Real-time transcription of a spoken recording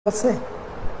আছে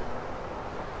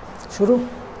শুরু।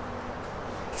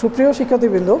 সুপ্রিয়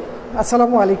শিক্ষার্থীবৃন্দ,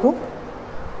 আসসালামু আলাইকুম।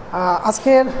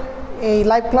 আজকের এই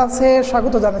লাইভ ক্লাসে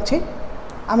স্বাগত জানাচ্ছি।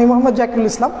 আমি মোহাম্মদ জাকিরুল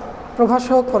ইসলাম,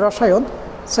 প্রভাষক রসায়ন,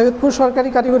 সৈয়দপুর সরকারি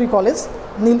কারিগরি কলেজ,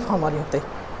 নীলফামারী হতে।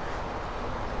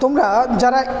 তোমরা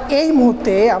যারা এই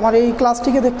মুহূর্তে আমার এই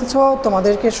ক্লাসটিকে দেখতেছ,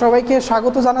 তোমাদেরকে সবাইকে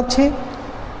স্বাগত জানাচ্ছি।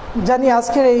 জানি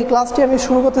আজকের এই ক্লাসটি আমি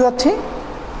শুরু করতে যাচ্ছি।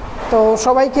 তো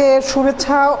সবাইকে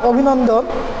শুভেচ্ছা, অভিনন্দন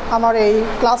আমার এই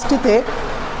ক্লাসটিতে।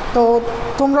 তো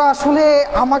তোমরা আসলে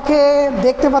আমাকে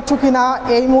দেখতে পাচ্ছ কি না,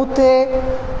 এই মুহূর্তে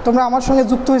তোমরা আমার সঙ্গে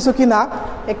যুক্ত হয়েছো কি না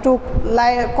একটু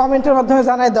কমেন্টের মাধ্যমে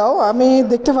জানাই দাও। আমি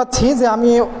দেখতে পাচ্ছি যে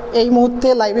আমি এই মুহূর্তে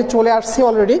লাইভে চলে আসছি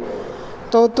অলরেডি।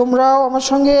 তো তোমরাও আমার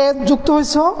সঙ্গে যুক্ত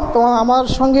হয়েছো। তো আমার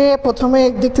সঙ্গে প্রথমে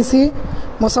দেখতেছি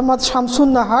মোসাম্মদ শামসুন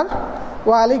নাহার,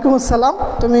 ওয়ালাইকুম আসসালাম,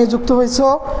 তুমি যুক্ত হয়েছো।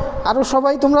 আরও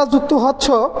সবাই তোমরা যুক্ত হচ্ছ।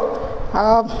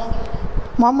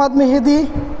 মোহাম্মদ মেহেদি,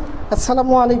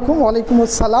 আসসালামু আলাইকুম। ওয়ালাইকুম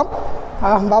আসসালাম।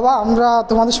 বাবা, আমরা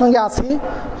তোমাদের সঙ্গে আছি।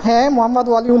 হ্যাঁ, মোহাম্মদ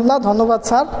ওয়ালিউল্লাহ, ধন্যবাদ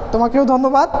স্যার, তোমাকেও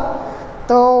ধন্যবাদ।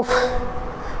 তো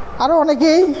আরও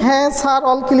অনেকেই, হ্যাঁ স্যার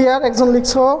অল ক্লিয়ার একজন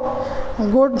লিখছো,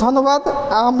 গুড, ধন্যবাদ।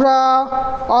 আমরা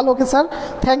all okay sir,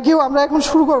 thank you. আমরা এখন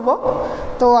শুরু করব।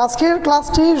 তো আজকের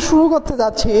ক্লাসটি শুরু করতে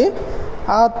যাচ্ছি।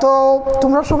 তো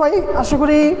তোমরা সবাই আশা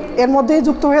করি এর মধ্যেই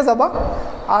যুক্ত হয়ে যাবা।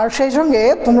 আর সেই সঙ্গে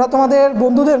তোমরা তোমাদের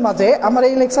বন্ধুদের মাঝে আমার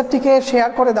এই লেকচারটিকে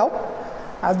শেয়ার করে দাও,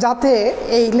 যাতে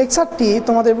এই লেকচারটি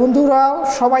তোমাদের বন্ধুরা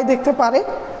সবাই দেখতে পারে।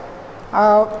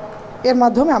 এর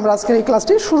মাধ্যমে আমরা আজকের এই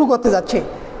ক্লাসটি শুরু করতে যাচ্ছি।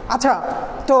 আচ্ছা,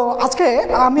 তো আজকে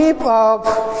আমি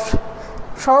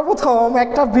সর্বপ্রথম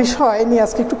একটা বিষয় নিয়ে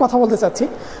আজকে একটু কথা বলতে চাচ্ছি।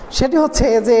 সেটি হচ্ছে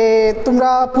যে তোমরা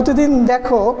প্রতিদিন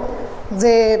দেখো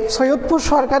যে সৈয়দপুর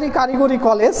সরকারি কারিগরি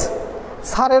কলেজ,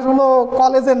 স্যারের হলো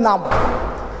কলেজের নাম।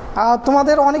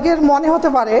 তোমাদের অনেকের মনে হতে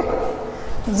পারে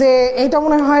যে এইটা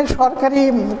মনে হয় সরকারি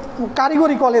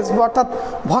কারিগরি কলেজ, অর্থাৎ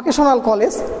ভোকেশনাল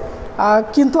কলেজ,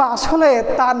 কিন্তু আসলে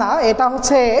তা না। এটা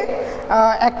হচ্ছে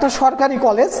একটা সরকারি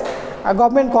কলেজ,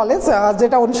 গভর্নমেন্ট কলেজ,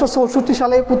 যেটা 1964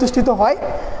 সালে প্রতিষ্ঠিত হয়।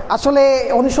 আসলে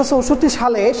 1964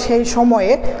 সালে সেই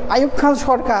সময়ে আইয়ুব খান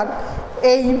সরকার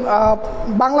এই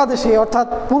বাংলাদেশে, অর্থাৎ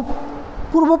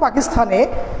পূর্ব পাকিস্তানে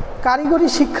কারিগরি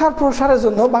শিক্ষার প্রসারের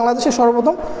জন্য বাংলাদেশে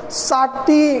সর্বপ্রথম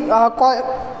 4টি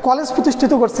কলেজ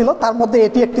প্রতিষ্ঠিত করছিল। তার মধ্যে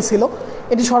এটি একটি ছিল।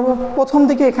 এটি সর্বপ্রথম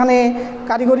দিকে এখানে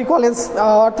কারিগরি কলেজ,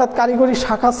 অর্থাৎ কারিগরি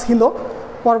শাখা ছিল।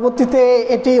 পরবর্তীতে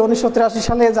এটি 1983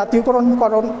 সালে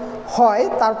জাতীয়করণ হয়।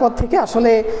 তারপর থেকে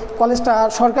আসলে কলেজটা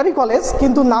সরকারি কলেজ,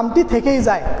 কিন্তু নামটি থেকেই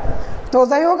যায়। তো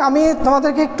যাই হোক, আমি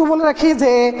তোমাদেরকে একটু বলে রাখি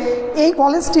যে এই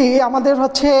কলেজটি আমাদের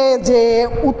হচ্ছে যে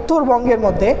উত্তরবঙ্গের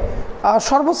মধ্যে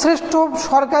সর্বশ্রেষ্ঠ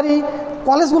সরকারি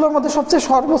কলেজগুলোর মধ্যে সবচেয়ে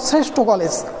সর্বশ্রেষ্ঠ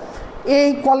কলেজ। এই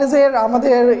কলেজের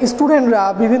আমাদের স্টুডেন্টরা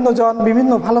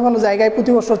বিভিন্ন ভালো ভালো জায়গায়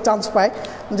প্রতি বছর চান্স পায়।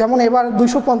 যেমন এবার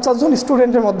 250 জন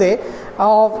স্টুডেন্টের মধ্যে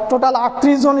টোটাল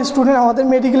 38 জন স্টুডেন্ট আমাদের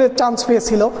মেডিকেলের চান্স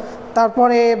পেয়েছিল।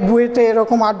 তারপরে বুয়েটে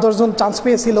এরকম 8-10 জন চান্স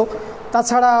পেয়েছিল।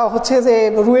 তাছাড়া হচ্ছে যে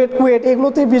রুয়েট, কুয়েট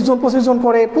এগুলোতে 20 জন 25 জন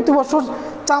করে প্রতি বছর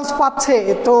চান্স পাচ্ছে।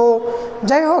 তো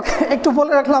যাই হোক, একটু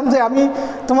বলে রাখলাম যে আমি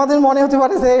তোমাদের মনে হতে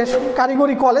পারে যে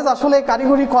কারিগরি কলেজ, আসলে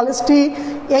কারিগরি কলেজটি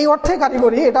এই অর্থে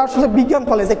কারিগরি, এটা আসলে বিজ্ঞান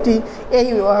কলেজ একটি। এই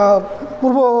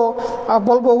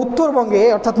বলবো উত্তরবঙ্গে,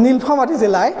 অর্থাৎ নীলফামারী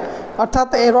জেলায়, অর্থাৎ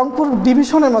এই রংপুর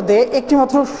ডিভিশনের মধ্যে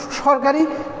একটিমাত্র সরকারি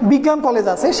বিজ্ঞান কলেজ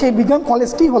আছে। সেই বিজ্ঞান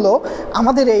কলেজটি হলো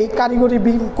আমাদের এই কারিগরি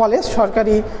কলেজ,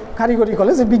 সরকারি কারিগরি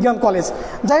কলেজ, বিজ্ঞান কলেজ।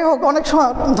 যাই হোক, অনেক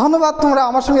ধন্যবাদ তোমরা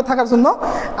আমার সঙ্গে থাকার জন্য।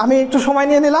 আমি একটু সময়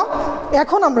নিয়ে নিলাম।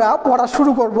 এখন আমরা পড়া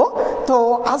শুরু করব। তো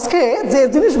আজকে যে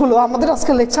জিনিসগুলো আমাদের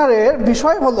আজকে লেকচারের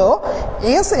বিষয় হলো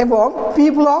এস এবং পি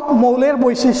ব্লক মৌলের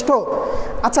বৈশিষ্ট্য।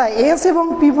 আচ্ছা, এস এবং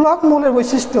পি ব্লক মৌলের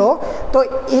বৈশিষ্ট্য। তো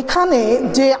এখানে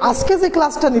যে আজকে যে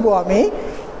ক্লাসটা নিব আমি,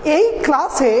 এই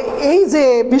ক্লাসে এই যে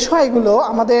বিষয়গুলো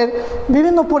আমাদের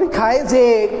বিভিন্ন পরীক্ষায় যে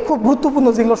খুব গুরুত্বপূর্ণ,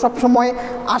 যেগুলো সবসময়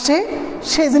আসে,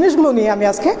 সেই জিনিসগুলো নিয়ে আমি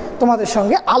আজকে তোমাদের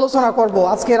সঙ্গে আলোচনা করব।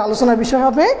 আজকের আলোচনার বিষয়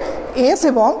হবে এস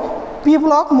এবং পি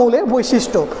ব্লক মৌলের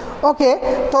বৈশিষ্ট্য। ওকে,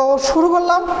 তো শুরু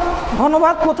করলাম।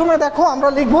 ধন্যবাদ। প্রথমে দেখো আমরা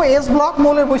লিখব এস ব্লক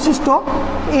মৌলের বৈশিষ্ট্য।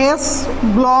 এস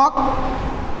ব্লক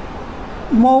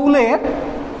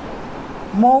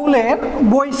মৌলের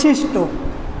বৈশিষ্ট্য।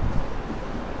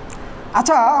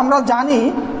 আচ্ছা, আমরা জানি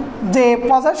যে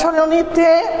পর্যায় সারণীতে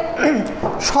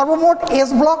সর্বমোট এস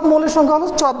ব্লক মৌলের সংখ্যা হলো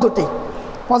 14টি।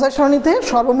 পর্যায় সারণীতে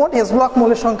সর্বমোট এস ব্লক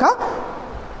মৌলের সংখ্যা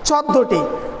 14টি।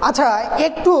 আচ্ছা,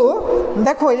 একটু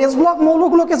দেখো এস ব্লক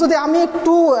মৌলগুলোকে যদি আমি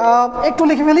একটু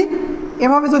লিখে ফেলি,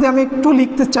 এভাবে যদি আমি একটু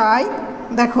লিখতে চাই,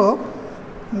 দেখো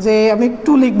যে আমি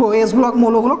একটু লিখবো এস ব্লক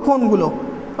মৌলগুলো কোনগুলো।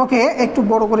 ওকে, একটু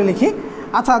বড় করে লিখি।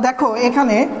 আচ্ছা দেখো,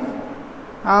 এখানে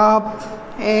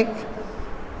 1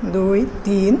 2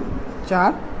 3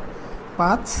 4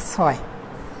 5 6।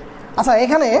 আচ্ছা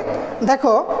এখানে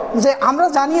দেখো যে আমরা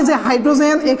জানি যে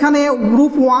হাইড্রোজেন এখানে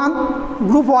গ্রুপ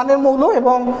 1 এর মৌল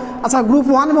এবং আচ্ছা গ্রুপ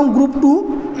 1 এবং গ্রুপ 2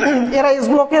 এরা এস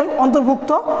ব্লকের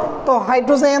অন্তর্ভুক্ত। তো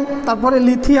হাইড্রোজেন, তারপরে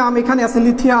লিথিয়াম, এখানে আছে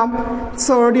lithium,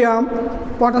 sodium,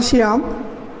 potassium,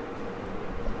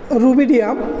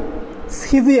 rubidium,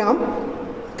 caesium,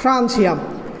 francium.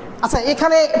 আচ্ছা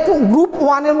এখানে গ্রুপ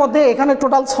 1 এর মধ্যে এখানে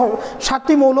টোটাল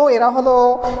 7টি মৌল, এরা হলো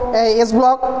এস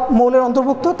ব্লক মৌলের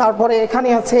অন্তর্ভুক্ত। তারপরে এখানে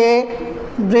আছে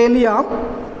বেরিলিয়াম,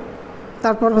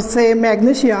 তারপর হচ্ছে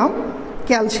ম্যাগনেসিয়াম,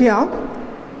 ক্যালসিয়াম,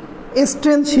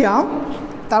 স্ট্রেনশিয়াম,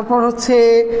 তারপর হচ্ছে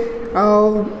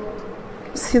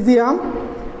সিজিয়াম,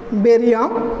 বেরিয়াম,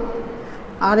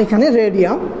 আর এখানে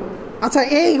রেডিয়াম। আচ্ছা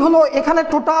এই হলো এখানে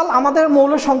টোটাল আমাদের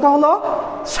মৌলের সংখ্যা হলো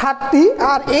 7টি।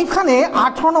 আর এইখানে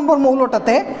 18 নম্বর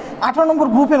মৌলটাতে 18 নম্বর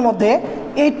গ্রুপের মধ্যে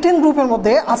 18 গ্রুপের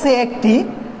মধ্যে আছে একটি,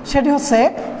 সেটি হচ্ছে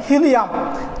হিলিয়াম।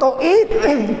 তো এই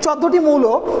 14টি মৌল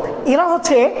এরা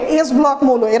হচ্ছে এস ব্লক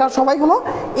মৌল, এরা সবাই হলো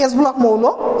এস ব্লক মৌল,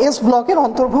 এস ব্লকের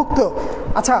অন্তর্ভুক্ত।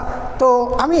 আচ্ছা তো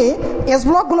আমি এস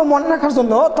ব্লকগুলো মনে রাখার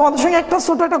জন্য তোমাদের সঙ্গে একটা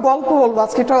ছোট একটা গল্প বলবো।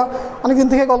 আজকে এটা অনেকদিন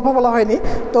থেকে গল্প বলা হয়নি,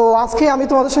 তো আজকে আমি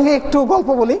তোমাদের সঙ্গে একটু গল্প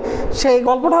বলি। সেই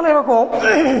গল্পটা হলো এরকম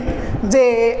যে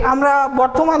আমরা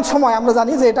বর্তমান সময় আমরা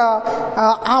জানি যে এটা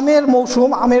আমের মৌসুম,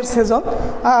 আমের সিজন।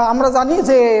 আমরা জানি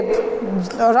যে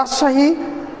রাজশাহী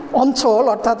অঞ্চল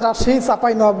অর্থাৎ রাজশাহী,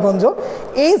 চাঁপাইনবাবগঞ্জ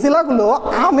এই জেলাগুলো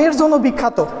আমের জন্য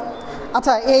বিখ্যাত।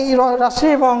 আচ্ছা এই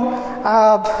রাজশাহী এবং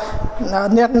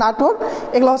নাটোর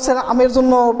এগুলো হচ্ছে আমের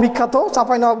জন্য বিখ্যাত।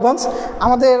 চাঁপাইনবাবগঞ্জ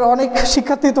আমাদের অনেক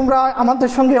শিক্ষার্থী তোমরা আমাদের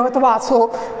সঙ্গে হয়তো বা আছো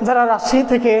যারা রাজশাহী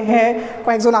থেকে, হ্যাঁ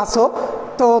কয়েকজন আছো।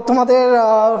 তো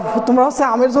তোমরা হচ্ছে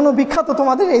আমের জন্য বিখ্যাত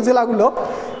তোমাদের এই জেলাগুলো।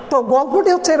 তো গল্পটি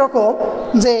হচ্ছে এরকম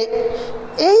যে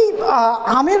এই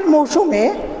আমের মৌসুমে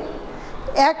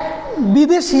এক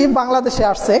বিদেশি বাংলাদেশে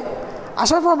আসছে,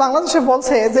 আসার পর বাংলাদেশে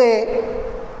বলছে যে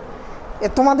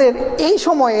তোমাদের এই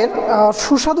সময়ের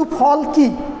সুস্বাদু ফল কি।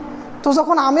 তো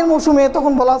যখন আমের মৌসুমে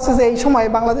তখন বলা হচ্ছে যে এই সময়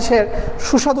বাংলাদেশের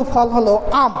সুস্বাদু ফল হলো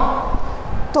আম।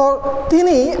 তো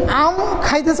তিনি আম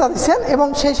খাইতে চাচ্ছেন এবং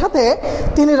সেই সাথে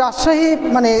তিনি রাজশাহী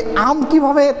মানে আম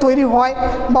কিভাবে তৈরি হয়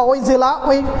বা ওই জেলা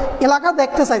ওই এলাকা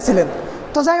দেখতে চাইছিলেন।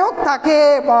 তো যাই হোক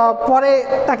পরে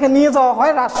তাকে নিয়ে যাওয়া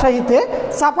হয় রাজশাহীতে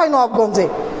চাঁপাইনবাবগঞ্জে।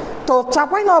 তো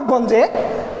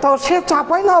সে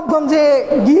চাঁপাইনবাবগঞ্জে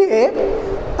গিয়ে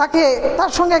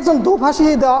তার সঙ্গে একজন দুভাষী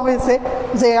দেওয়া হয়েছে।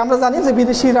 যে আমরা জানি যে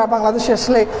বিদেশিরা বাংলাদেশে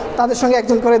আসলে তাদের সঙ্গে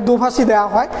একজন করে দুভাষী দেওয়া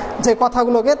হয়, যে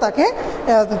কথাগুলোকে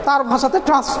তার ভাষাতে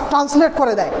ট্রান্সলেট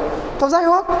করে দেয়। তো যাই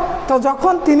হোক, তো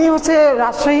যখন তিনি হচ্ছে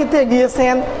রাজশাহীতে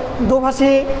গিয়েছেন,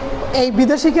 দুভাষী এই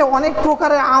বিদেশিকে অনেক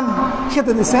প্রকারের আম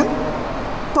খেতে দিয়েছেন।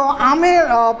 তো আমের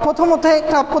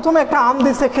প্রথমে একটা আম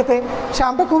দিয়েছে খেতে, সে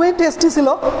আমটা খুবই টেস্টি ছিল।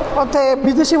 অর্থাৎ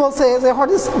বিদেশি বলছে যে what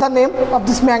is the name of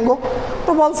this mango.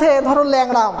 তো বলছে ধরো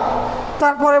ল্যাংড়া আম,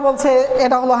 তারপরে বলছে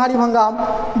এটা হলো হাড়িভাঙ্গা আম,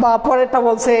 বা পরেরটা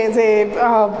বলছে যে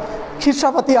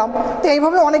খিরসাপাতি আম। তো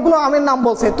এইভাবে অনেকগুলো আমের নাম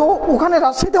বলছে। তো ওখানে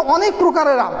রাজশাহীতে অনেক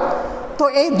প্রকারের আম। তো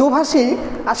এই দুভাষী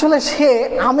আসলে সে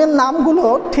আমের নামগুলো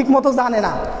ঠিকমতো জানে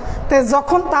না। তো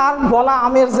যখন তার বলা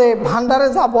আমের যে ভান্ডারে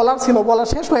যা বলার ছিল বলা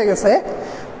শেষ হয়ে গেছে,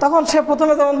 তখন সে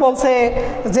প্রথমে যেমন বলছে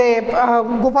যে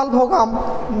গোপালভোগ আম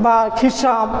বা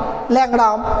খিরসা আম, ল্যাংড়া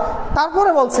আম,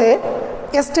 তারপরে বলছে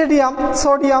stadium,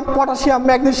 sodium, potassium,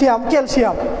 magnesium,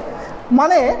 calcium.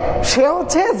 মানে সে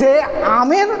হচ্ছে যে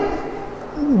আমের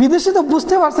বিদেশি তো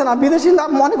বুঝতে পারছে না, বিদেশি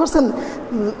মনে করছেন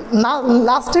না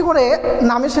লাস্টে করে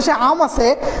নামের শেষে আম আছে,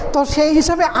 তো সেই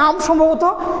হিসাবে আম সম্ভবত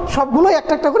সবগুলোই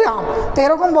একটা একটা করে আম। তো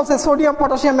এরকম বলছে সোডিয়াম,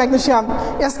 পটাশিয়াম, ম্যাগনেসিয়াম,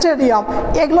 স্টেডিয়াম,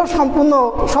 এগুলো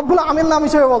সবগুলো আমের নাম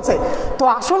হিসেবে বলছে। তো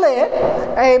আসলে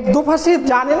এই দুভাষী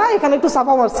জানে না, এখানে একটু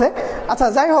চাপা মারছে। আচ্ছা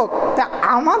যাই হোক, তা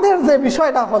আমাদের যে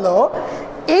বিষয়টা হলো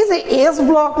এই যে এস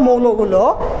ব্লক মৌলগুলো,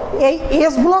 এই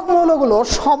এস ব্লক মৌলগুলো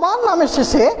সমান নামের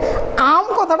শেষে আম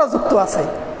কথাটা যুক্ত আছে।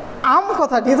 আম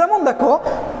কথাটি যেমন দেখো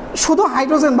শুধু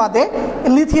হাইড্রোজেন বাদে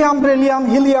lithium, beryllium,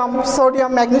 helium,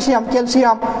 sodium, magnesium,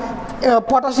 calcium,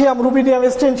 potassium, rubidium,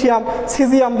 স্টেনশিয়াম,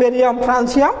 caesium, barium,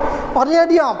 francium,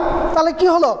 radium, তাহলে কি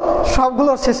হলো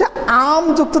সবগুলোর শেষে আম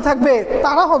যুক্ত থাকবে,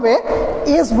 তারা হবে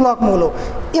এস ব্লক মৌল।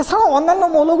 এছাড়াও অন্যান্য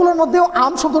মৌলগুলোর মধ্যেও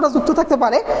আম শব্দটা যুক্ত থাকতে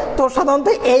পারে। তো সাধারণত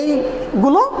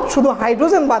এইগুলো শুধু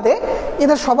হাইড্রোজেন বাদে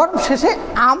এদের সবার শেষে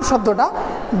আম শব্দটা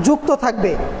যুক্ত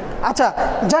থাকবে। আচ্ছা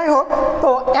যাই হোক, তো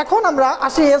এখন আমরা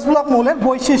আসি এস ব্লক মৌলের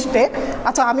বৈশিষ্ট্যে।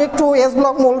 আচ্ছা আমি একটু এস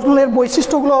ব্লক মৌলের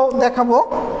বৈশিষ্ট্যগুলো দেখাবো।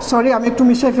 সরি আমি একটু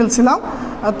মিশিয়ে ফেলছিলাম।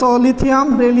 তো লিথিয়াম,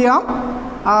 বেরিলিয়াম,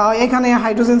 এখানে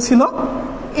হাইড্রোজেন ছিল।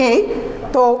 এই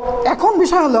তো এখন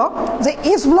বিষয় হলো যে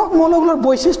এস ব্লক মৌলগুলোর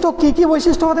বৈশিষ্ট্য কী কী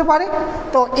বৈশিষ্ট্য হতে পারে।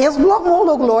 তো এস ব্লক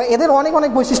মৌলগুলো এদের অনেক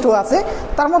অনেক বৈশিষ্ট্য আছে,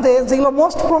 তার মধ্যে যেগুলো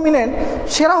মোস্ট প্রমিনেন্ট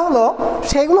সেটা হলো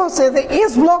সেইগুলো হচ্ছে যে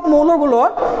এস ব্লক মৌলগুলোর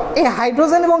এই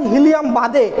হাইড্রোজেন এবং হিলিয়াম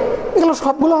বাদে এগুলো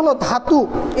সবগুলো হলো ধাতু,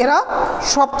 এরা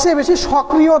সবচেয়ে বেশি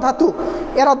সক্রিয় ধাতু,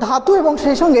 এরা ধাতু এবং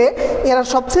সেই সঙ্গে এরা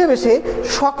সবচেয়ে বেশি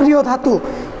সক্রিয় ধাতু।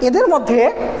 এদের মধ্যে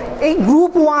এই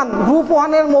গ্রুপ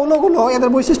ওয়ানের মৌলগুলো, এদের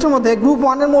বৈশিষ্ট্যের মধ্যে গ্রুপ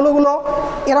ওয়ানের মৌলগুলো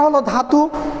এরা হলো ধাতু,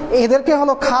 এদেরকে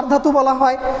হলো ক্ষার ধাতু বলা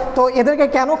হয়। তো এদেরকে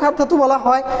কেন ক্ষার ধাতু বলা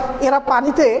হয়, এরা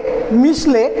পানিতে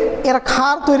মিশলে এরা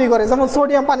ক্ষার তৈরি করে, যেমন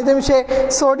সোডিয়াম পানিতে মিশে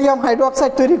সোডিয়াম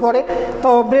হাইড্রোক্সাইড তৈরি করে, তো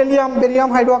বেরিয়াম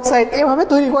হাইড্রোক্সাইড এভাবে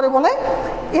তৈরি করে বলে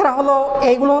এরা হলো,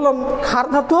 এইগুলো হলো ক্ষার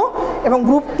ধাতু। এবং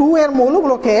গ্রুপ 2 এর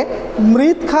মৌলগুলোকে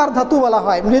মৃৎক্ষার ধাতু বলা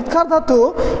হয়। মৃৎক্ষার ধাতু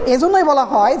এজন্যই বলা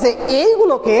হয় যে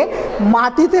এইগুলোকে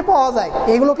মাটিতে পাওয়া যায়,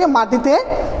 এইগুলোকে মাটিতে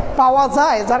পাওয়া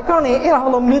যায়, যার কারণে এরা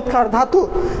হলো মৃৎক্ষার ধাতু।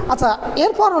 আচ্ছা,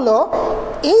 এরপর হলো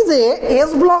এই যে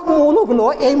এস ব্লক মৌলগুলো,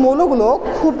 এই মৌলগুলো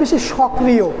খুব বেশি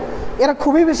সক্রিয়, এরা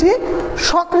খুবই বেশি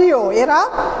সক্রিয়, এরা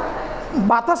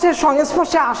বাতাসের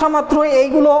সংস্পর্শে আসা মাত্র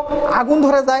এইগুলো আগুন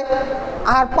ধরে যায়,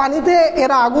 আর পানিতে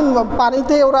এরা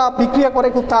পানিতে ওরা বিক্রিয়া করে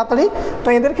খুব তাড়াতাড়ি। তো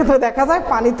এদের ক্ষেত্রে দেখা যায়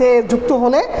পানিতে যুক্ত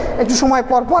হলে একটু সময়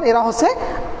পর পর এরা হচ্ছে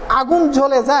আগুন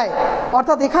জ্বলে যায়,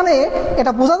 অর্থাৎ এখানে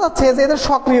এটা বোঝা যাচ্ছে যে এদের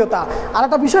সক্রিয়তা। আর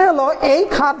একটা বিষয় হলো এই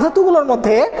ক্ষার ধাতুগুলোর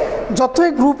মধ্যে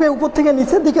যতই গ্রুপে উপর থেকে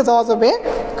নিচের দিকে যাওয়া যাবে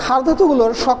ক্ষার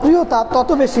ধাতুগুলোর সক্রিয়তা তত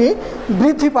বেশি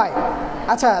বৃদ্ধি পায়।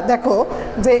 আচ্ছা দেখো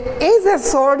যে এই যে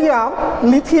সোডিয়াম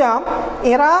লিথিয়াম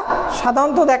এরা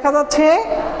সাধারণত দেখা যাচ্ছে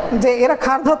যে এরা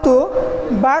ক্ষার ধাতু,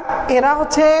 বাট এরা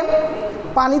হচ্ছে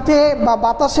পানিতে বা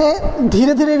বাতাসে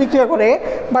ধীরে ধীরে বিক্রিয়া করে,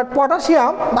 বাট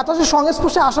পটাশিয়াম বাতাসের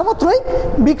সংস্পর্শে আসা মাত্রই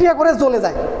বিক্রিয়া করে জ্বলে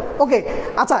যায়। ওকে,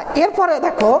 আচ্ছা এরপরে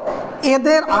দেখো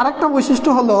এদের আরেকটা বৈশিষ্ট্য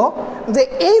হলো যে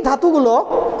এই ধাতুগুলো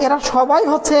এরা সবাই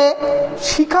হচ্ছে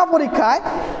শিখা পরীক্ষায়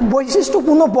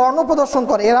বৈশিষ্ট্যপূর্ণ বর্ণ প্রদর্শন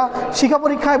করে, এরা শিখা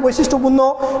পরীক্ষায় বৈশিষ্ট্যপূর্ণ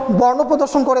বর্ণ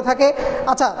প্রদর্শন করে থাকে।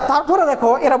 আচ্ছা তারপরে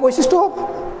দেখো এরা বৈশিষ্ট্য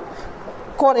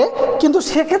করে, কিন্তু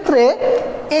সেক্ষেত্রে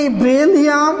এই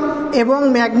বেরিলিয়াম এবং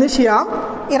ম্যাগনেসিয়াম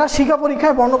এরা শিখা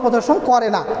পরীক্ষায় বর্ণ প্রদর্শন করে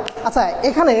না। আচ্ছা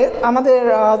এখানে আমাদের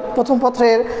প্রথম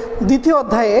পত্রের 2য়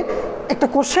অধ্যায়ে একটা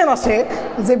কোশ্চেন আছে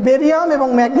যে বেরিয়াম এবং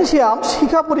ম্যাগনেসিয়াম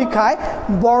শিখা পরীক্ষায়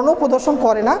বর্ণ প্রদর্শন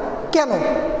করে না কেন।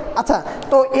 আচ্ছা,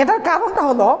 তো এটার কারণটা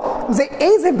হলো যে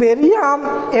এই যে বেরিয়াম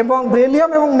এবং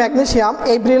ম্যাগনেসিয়াম,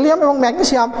 এই বেরিলিয়াম এবং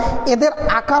ম্যাগনেসিয়াম এদের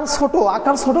আকার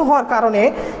ছোট হওয়ার কারণে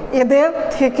এদের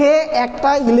থেকে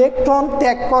একটা ইলেকট্রন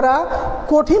ত্যাগ করা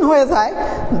কঠিন হয়ে যায়,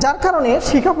 যার কারণে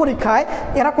শিখা পরীক্ষায়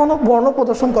এরা কোনো বর্ণ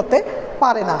প্রদর্শন করতে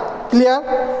পারে না। ক্লিয়ার?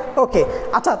 ওকে,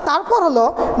 আচ্ছা তারপর হলো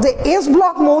যে এস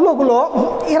ব্লক মৌলগুলো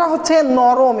এরা হচ্ছে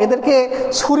নরম, এদেরকে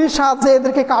ছুরির সাহায্যে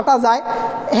এদেরকে কাটা যায়।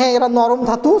 হ্যাঁ, এরা নরম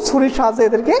ধাতু, ছুরির সাহায্যে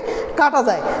এদেরকে কাটা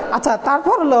যায়। আচ্ছা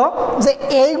তারপর হলো যে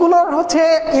এইগুলোর হচ্ছে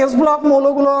এস ব্লক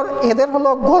মৌলগুলোর এদের হলো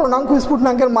গলনাঙ্ক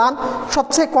স্ফুটনাঙ্কের মান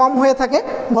সবচেয়ে কম হয়ে থাকে,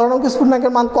 গলনাঙ্ক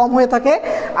স্ফুটনাঙ্কের মান কম হয়ে থাকে,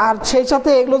 আর সেই সাথে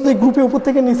এগুলো যদি গ্রুপে উপর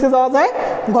থেকে নিচে যাওয়া যায়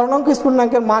গলনাঙ্ক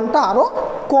স্ফুটনাঙ্কের মানটা আরও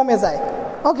কমে যায়।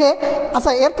 ওকে,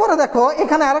 আচ্ছা এরপরে দেখো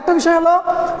এখানে আরেকটা বিষয় হলো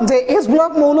যে এস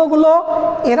ব্লক মৌলগুলো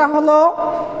এরা হলো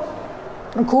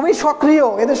খুবই সক্রিয়,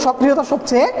 এদের সক্রিয়তা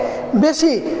সবচেয়ে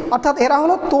বেশি, অর্থাৎ এরা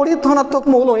হলো তড়িৎ ধনাত্মক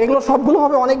মৌল, এগুলো সবগুলো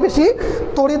হবে অনেক বেশি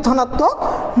তড়িৎ ধনাত্মক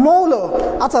মৌল।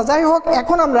 আচ্ছা যাই হোক,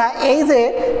 এখন আমরা এই যে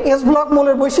এস ব্লক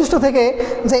মৌলের বৈশিষ্ট্য থেকে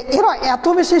যে এরা এত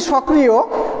বেশি সক্রিয়,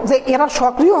 যে এরা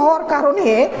সক্রিয় হওয়ার কারণে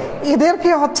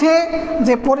এদেরকে হচ্ছে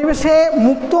যে পরিবেশে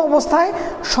মুক্ত অবস্থায়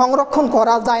সংরক্ষণ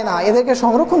করা যায় না, এদেরকে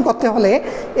সংরক্ষণ করতে হলে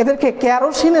এদেরকে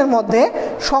কেরোসিনের মধ্যে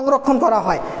সংরক্ষণ করা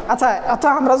হয়। আচ্ছা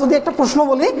আমরা যদি একটা প্রশ্ন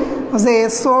বলি যে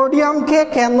সোডিয়ামকে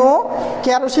কেন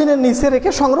কেরোসিনের নিচে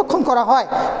রেখে সংরক্ষণ করা হয়,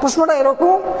 প্রশ্নটা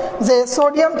এরকম যে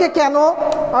সোডিয়ামকে কেন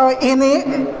এনে,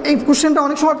 এই কোশ্চেনটা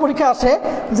অনেক সময় পরীক্ষা আসে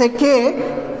যে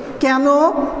কেন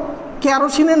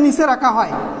কেরোসিনের নিচে রাখা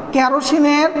হয়,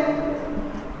 কেরোসিনের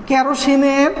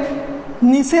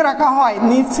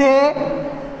নিচে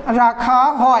রাখা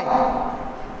হয়,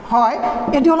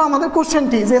 এটি হলো আমাদের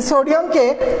কোশ্চেনটি যে সোডিয়ামকে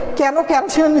কেন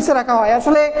কেরোসিনের নিচে রাখা হয়।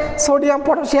 আসলে সোডিয়াম,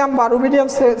 পটাশিয়াম বা রুবিডিয়াম,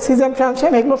 সিজিয়াম,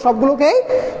 ফ্রান্সিয়াম এগুলো সবগুলোকেই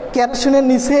কেরোসিনের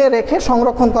নিচে রেখে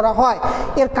সংরক্ষণ করা হয়।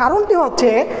 এর কারণটি হচ্ছে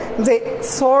যে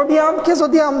সোডিয়ামকে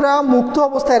যদি আমরা মুক্ত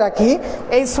অবস্থায় রাখি,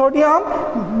 এই সোডিয়াম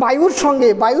বায়ুর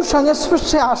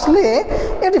সংস্পর্শে আসলে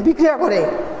এটি বিক্রিয়া করে,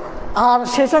 আর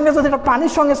সেই সঙ্গে যদি এটা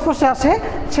পানির সংস্পর্শে আসে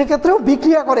সেক্ষেত্রেও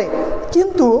বিক্রিয়া করে।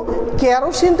 কিন্তু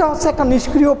কেরোসিনটা হচ্ছে একটা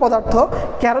নিষ্ক্রিয় পদার্থ,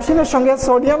 কেরোসিনের সঙ্গে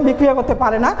সোডিয়াম বিক্রিয়া করতে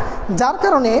পারে না, যার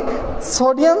কারণে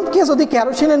সোডিয়ামকে যদি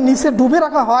কেরোসিনের নিচে ডুবে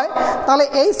রাখা হয় তাহলে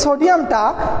এই সোডিয়ামটা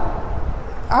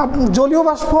জলীয়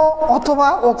বাষ্প অথবা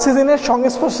অক্সিজেনের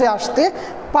সংস্পর্শে আসতে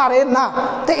পারে না।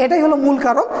 তো এটাই হলো মূল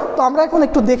কারণ। তো আমরা এখন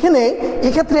একটু দেখে নেই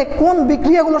এক্ষেত্রে কোন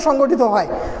বিক্রিয়াগুলো সংঘটিত হয়।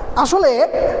 আসলে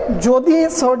যদি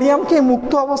সোডিয়ামকে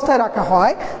মুক্ত অবস্থায় রাখা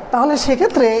হয় তাহলে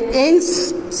সেক্ষেত্রে এই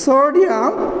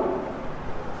সোডিয়াম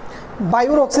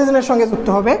বায়ুর অক্সিজেনের সঙ্গে যুক্ত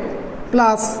হবে,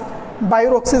 প্লাস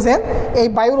বায়ুর অক্সিজেন, এই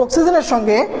বায়ুর অক্সিজেনের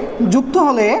সঙ্গে যুক্ত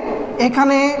হলে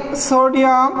এখানে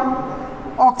সোডিয়াম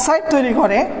অক্সাইড তৈরি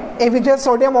করে, এই বিক্রিয়া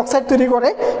সোডিয়াম অক্সাইড তৈরি করে।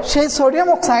 সেই সোডিয়াম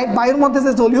অক্সাইড বায়ুর মধ্যে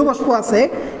যে জলীয় বাষ্প আছে,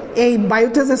 এই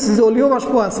বায়ুতে যে জলীয়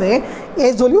বাষ্প আছে,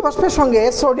 এই জলীয় বাষ্পের সঙ্গে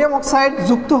সোডিয়াম অক্সাইড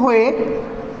যুক্ত হয়ে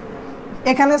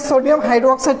এখানে সোডিয়াম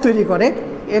হাইড্রোক্সাইড তৈরি করে,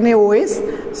 NaOH,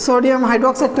 সোডিয়াম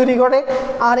হাইড্রোক্সাইড তৈরি করে।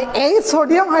 আর এই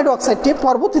সোডিয়াম হাইড্রোক্সাইডটি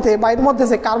পরবর্তীতে বায়ুর মধ্যে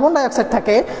যে কার্বন ডাইঅক্সাইড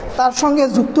থাকে তার সঙ্গে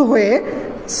যুক্ত হয়ে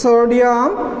সোডিয়াম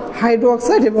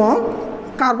হাইড্রোক্সাইড এবং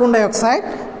কার্বন ডাইঅক্সাইড,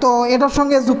 তো এটার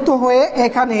সঙ্গে যুক্ত হয়ে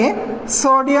এখানে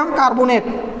সোডিয়াম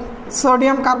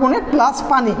কার্বনেট প্লাস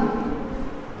পানি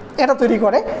এটা তৈরি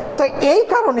করে। তো এই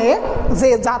কারণে যে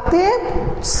যাতে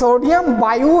সোডিয়াম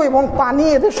বায়ু এবং পানি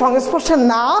এদের সংস্পর্শে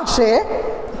না আসে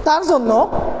তার জন্য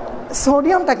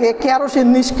সোডিয়ামটাকে কেরোসিন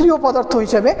নিষ্ক্রিয় পদার্থ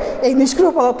হিসেবে, এই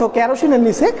নিষ্ক্রিয় পদার্থ কেরোসিনের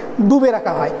নিচে ডুবে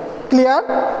রাখা হয়। ক্লিয়ার?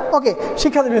 ওকে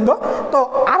শিক্ষার্থীবৃন্দ, তো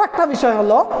আর একটা বিষয়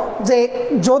হলো যে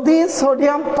যদি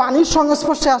সোডিয়াম পানির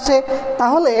সংস্পর্শে আসে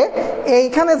তাহলে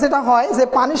এইখানে যেটা হয় যে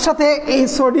পানির সাথে এই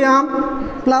সোডিয়াম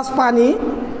প্লাস পানি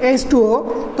H2O,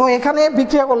 তো এখানে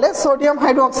বিক্রিয়া করলে সোডিয়াম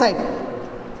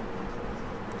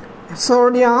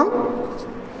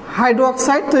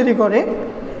হাইড্রোক্সাইড তৈরি করে,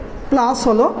 প্লাস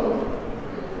হলো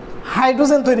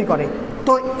হাইড্রোজেন তৈরি করে।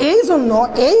 তো এই জন্য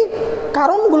এই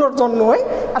কারণগুলোর জন্যই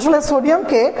আসলে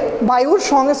সোডিয়ামকে বায়ুর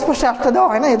সংস্পর্শে আসতে দেওয়া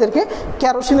হয় না, এদেরকে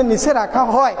কেরোসিনের নিচে রাখা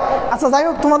হয়। আচ্ছা যাই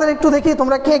হোক, তোমাদের একটু দেখি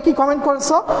তোমরা কে কি কমেন্ট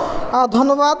করেছো।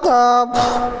 ধন্যবাদ।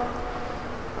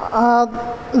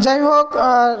 যাই হোক,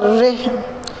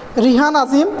 রিহান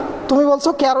আজিম তুমি বলছো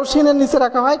কেরোসিনের নিচে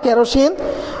রাখা হয়, কেরোসিন।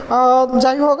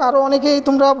 যাই হোক, আরও অনেকেই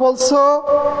তোমরা বলছো,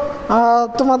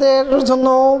 তোমাদের জন্য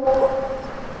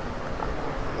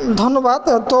ধন্যবাদ।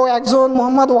 তো একজন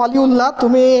মোহাম্মদ ওয়ালিউল্লাহ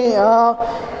তুমি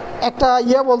একটা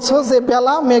বলছো যে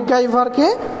বেলা মেকগাইভারকে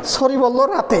সরি বললো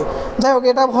রাতে। যাই হোক,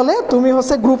 এটা বলে তুমি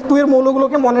হচ্ছে গ্রুপ 2 এর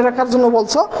মৌলগুলোকে মনে রাখার জন্য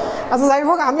বলছো। আচ্ছা যাই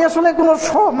হোক, আমি আসলে কোনো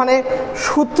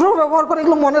সূত্র ব্যবহার করে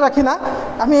এগুলো মনে রাখি না।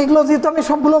 আমি এগুলো যেহেতু আমি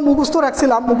সবগুলো মুখস্থ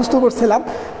করছিলাম,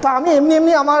 তো আমি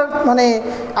এমনি আমার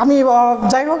আমি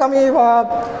যাই হোক আমি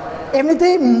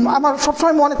এমনিতেই আমার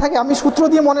সবসময় মনে থাকে, আমি সূত্র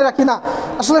দিয়ে মনে রাখি না।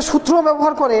 আসলে সূত্র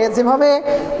ব্যবহার করে যেভাবে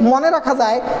মনে রাখা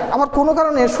যায়, আবার কোনো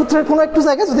কারণে সূত্রের কোনো একটু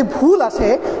জায়গায় যদি ভুল আসে,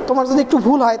 তোমার যদি একটু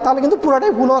ভুল হয় তাহলে কিন্তু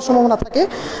পুরোটাই ভুল হওয়ার সম্ভাবনা থাকে।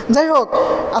 যাই হোক,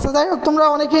 আচ্ছা যাই হোক, তোমরা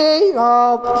অনেকেই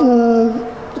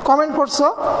কমেন্ট করছো।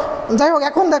 যাই হোক,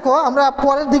 এখন দেখো আমরা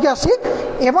পরের দিকে আসি।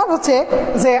 এবার হচ্ছে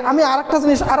যে আমি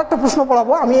আরেকটা প্রশ্ন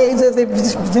পড়াবো। আমি এই যে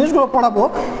জিনিসগুলো পড়াবো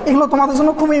এগুলো তোমাদের জন্য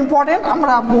খুব ইম্পর্টেন্ট,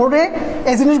 আমরা বোর্ডে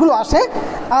এই জিনিসগুলো আসে।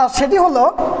 সেটি হলো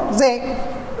যে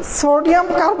সোডিয়াম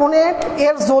কার্বনেট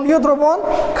এর জলীয় দ্রবণ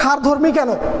ক্ষারধর্মী কেন?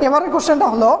 এবারের কোশ্চেনটা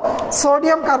হলো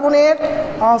সোডিয়াম কার্বনেট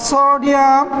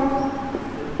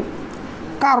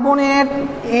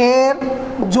এর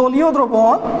জলীয়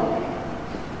দ্রবণ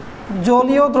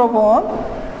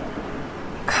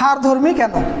ক্ষারধর্মী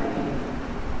কেন?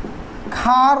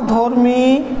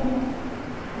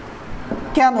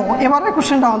 এবারের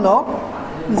কোশ্চেনটা হলো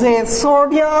যে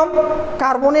সোডিয়াম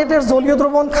কার্বনেটের জলীয়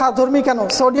দ্রবণ ক্ষারধর্মী কেন?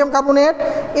 সোডিয়াম কার্বনেট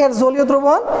এর জলীয়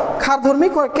দ্রবণ ক্ষারধর্মী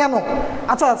কেন?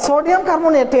 আচ্ছা, সোডিয়াম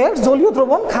কার্বনেটের জলীয়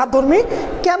দ্রবণ ক্ষারধর্মী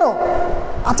কেন?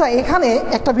 আচ্ছা, এখানে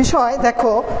একটা বিষয়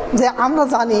দেখো যে আমরা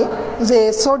জানি যে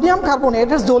সোডিয়াম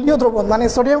কার্বনেটের জলীয় দ্রবণ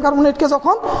সোডিয়াম কার্বনেটকে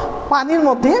যখন পানির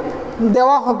মধ্যে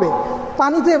দেওয়া হবে,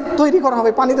 পানিতে তৈরি করা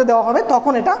হবে, পানিতে দেওয়া হবে,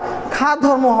 তখন এটা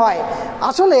ক্ষারধর্ম হয়।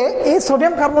 আসলে এই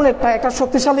সোডিয়াম কার্বনেটটা একটা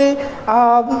শক্তিশালী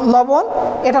লবণ,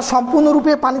 এটা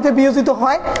সম্পূর্ণরূপে পানিতে বিয়োজিত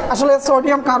হয়। আসলে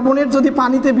সোডিয়াম কার্বনেট যদি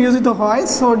পানিতে বিয়োজিত হয়,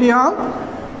 সোডিয়াম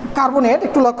কার্বনেট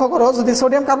একটু লক্ষ্য করো, যদি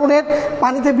সোডিয়াম কার্বনেট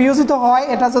পানিতে বিয়োজিত হয়,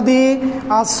 এটা যদি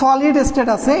সলিড স্টেট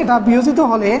আছে, এটা বিয়োজিত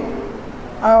হলে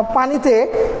পানিতে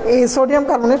এই সোডিয়াম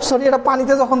কার্বনেট এটা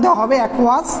পানিতে যখন দেওয়া হবে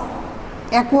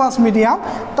অ্যাকুয়াস মিডিয়াম,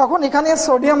 তখন এখানে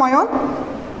সোডিয়াম আয়ন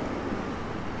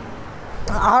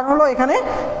আর হলো এখানে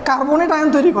কার্বনেট আয়ন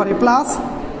তৈরি করে, প্লাস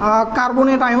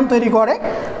কার্বনেট আয়ন তৈরি করে।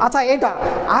 আচ্ছা, এটা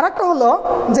আর একটা হলো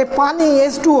যে পানি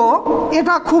H2O,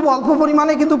 এটা খুব অল্প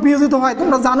পরিমাণে কিন্তু বিয়োজিত হয়।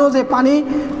 তোমরা জানো যে পানি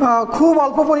খুব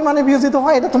অল্প পরিমাণে বিয়োজিত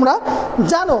হয়, এটা তোমরা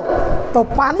জানো। তো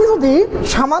পানি যদি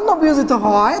সামান্য বিয়োজিত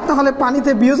হয় তাহলে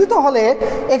পানিতে বিয়োজিত হলে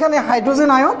এখানে হাইড্রোজেন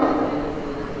আয়ন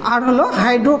আর হলো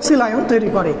হাইড্রোক্সিল আয়ন তৈরি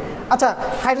করে। আচ্ছা,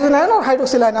 হাইড্রোজেন আয়ন আর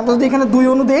হাইড্রোক্সিল আয়ন আমরা যদি এখানে 2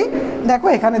 অণু দিই, দেখো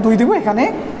এখানে 2 দিব, এখানে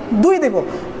 2 দেব।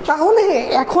 তাহলে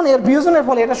এখন এর বিয়োজনের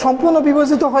ফলে এটা সম্পূর্ণ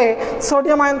বিভাজিত হয়ে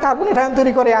সোডিয়াম আয়ন কার্বনেট আয়ন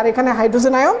তৈরি করে, আর এখানে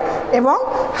হাইড্রোজেন আয়ন এবং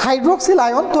হাইড্রোক্সিল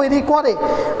আয়ন তৈরি করে।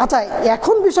 আচ্ছা,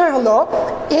 এখন বিষয় হলো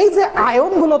এই যে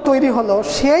আয়নগুলো তৈরি হলো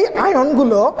সেই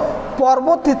আয়নগুলো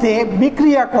পরবর্তীতে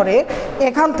বিক্রিয়া করে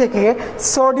এখান থেকে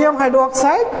সোডিয়াম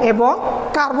হাইড্রোক্সাইড এবং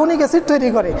কার্বনিক অ্যাসিড তৈরি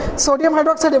করে, সোডিয়াম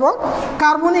হাইড্রোক্সাইড এবং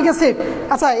কার্বনিক অ্যাসিড।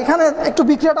 আচ্ছা, এখানে একটু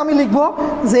বিক্রিয়াটা আমি লিখব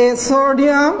যে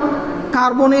সোডিয়াম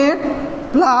কার্বনেট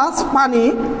প্লাস পানি।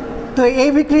 তো এই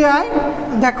বিক্রিয়ায়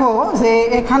দেখো যে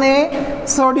এখানে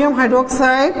সোডিয়াম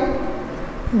হাইড্রোক্সাইড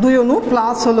 2 অণু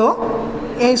প্লাস হলো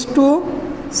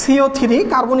H2CO3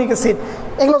 কার্বনিক অ্যাসিড,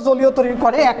 এগুলো জলীয় তৈরি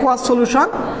করে অ্যাকোয়াস সলিউশন।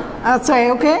 আচ্ছা,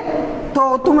 ওকে। তো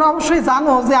তোমরা অবশ্যই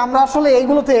জানো যে আমরা আসলে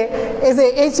এইগুলোতে এই যে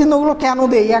এই চিহ্নগুলো কেন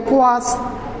দেই, অ্যাকোয়াস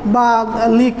বা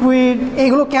লিকুইড,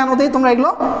 এইগুলো কেন দেই তোমরা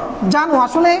এগুলো জানো।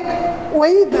 আসলে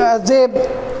ওই যে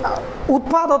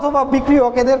উৎপাদ অথবা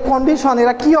বিক্রিয়ক এদের কন্ডিশন,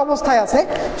 এরা কী অবস্থায় আছে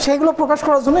সেইগুলো প্রকাশ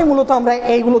করার জন্যই মূলত আমরা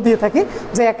এইগুলো দিয়ে থাকি,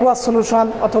 যে অ্যাকোয়াস সলিউশন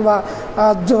অথবা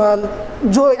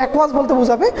অ্যাকোয়াস বলতে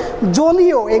বোঝাবে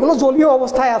জলীয়, এগুলো জলীয়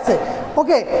অবস্থায় আছে।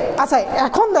 ওকে। আচ্ছা,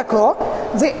 এখন দেখো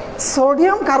যে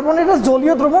সোডিয়াম কার্বনেটের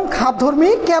জলীয় দ্রবণ খাপধর্মী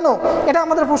কেন, এটা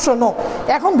আমাদের প্রশ্ন।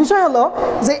 এখন বিষয় হলো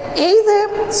যে এই যে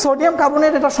সোডিয়াম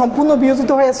কার্বনেট এটা সম্পূর্ণ বিয়োজিত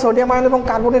হয়ে সোডিয়াম আয়ন এবং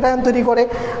কার্বনেট আয়ন তৈরি করে,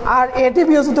 আর এটি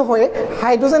বিয়োজিত হয়ে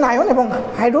হাইড্রোজেন আয়ন এবং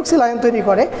হাইড্রোক্সিল আয়ন তৈরি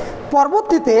করে।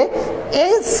 পরবর্তীতে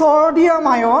এই সোডিয়াম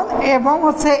আয়ন এবং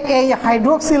হচ্ছে এই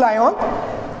হাইড্রোক্সিল আয়ন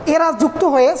এরা যুক্ত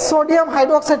হয়ে সোডিয়াম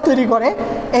হাইড্রোক্সাইড তৈরি করে।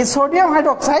 এই সোডিয়াম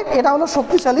হাইড্রোক্সাইড এটা হলো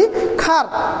শক্তিশালী ক্ষার,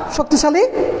 শক্তিশালী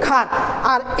ক্ষার।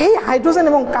 আর এই হাইড্রোজেন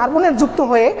এবং কার্বনেট যুক্ত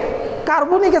হয়ে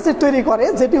কার্বনিক অ্যাসিড তৈরি করে,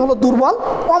 যেটি হলো দুর্বল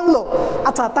অম্ল।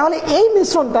 আচ্ছা, তাহলে এই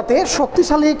মিশ্রণটাতে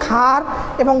শক্তিশালী ক্ষার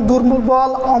এবং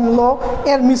দুর্বল অম্ল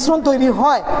এর মিশ্রণ তৈরি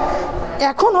হয়।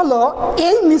 এখন হলো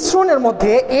এই মিশ্রণের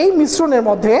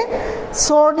মধ্যে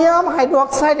সোডিয়াম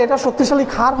হাইড্রোক্সাইড এটা শক্তিশালী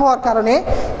ক্ষার হওয়ার কারণে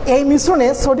এই মিশ্রণে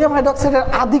সোডিয়াম হাইড্রোক্সাইডের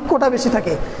আধিক্যটা বেশি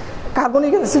থাকে,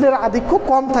 কার্বনিক অ্যাসিডের আধিক্য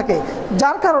কম থাকে,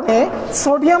 যার কারণে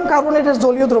সোডিয়াম কার্বনেটের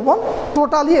জলীয় দ্রবণ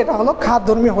টোটালি এটা হলো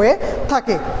ক্ষারধর্মী হয়ে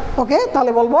থাকে। ওকে,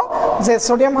 তাহলে বলবো যে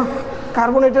সোডিয়াম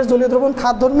কার্বনেটের জলীয় দ্রবণ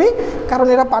ক্ষারধর্মী, কারণ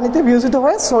এরা পানিতে বিয়োজিত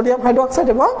হয়ে সোডিয়াম হাইড্রোক্সাইড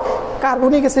এবং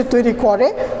কার্বনিক অ্যাসিড তৈরি করে,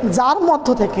 যার মধ্য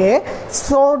থেকে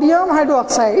সোডিয়াম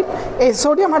হাইড্রোক্সাইড, এই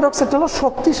সোডিয়াম হাইড্রোক্সাইডটা হলো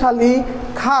শক্তিশালী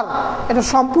ক্ষার, এটা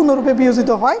সম্পূর্ণরূপে বিয়োজিত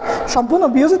হয়। সম্পূর্ণ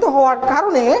বিয়োজিত হওয়ার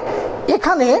কারণে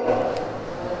এখানে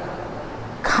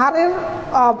ক্ষারের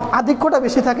আধিক্যটা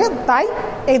বেশি থাকে, তাই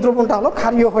এই দ্রবণটা হলো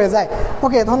ক্ষারীয় হয়ে যায়।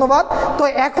 ওকে, ধন্যবাদ। তো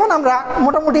এখন আমরা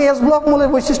মোটামুটি এস ব্লক মৌলের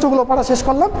বৈশিষ্ট্যগুলো পড়া শেষ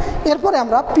করলাম, এরপরে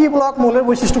আমরা পি ব্লক মৌলের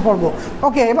বৈশিষ্ট্য পড়ব।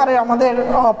 ওকে, এবারে আমাদের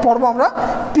পড়ব আমরা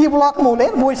পি ব্লক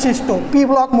মৌলের বৈশিষ্ট্য। পি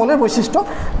ব্লক মৌলের বৈশিষ্ট্য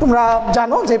তোমরা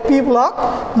জানো যে পি ব্লক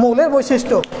মৌলের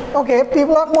বৈশিষ্ট্য। ওকে, পি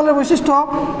ব্লক মৌলের বৈশিষ্ট্য।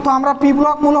 তো আমরা পি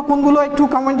ব্লক মৌল কোনগুলো একটু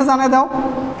কমেন্টে জানিয়ে দাও।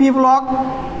 পি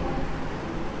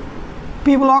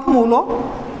ব্লক মৌল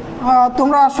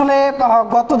তোমরা আসলে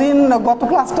গত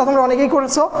ক্লাসটা তোমরা অনেকেই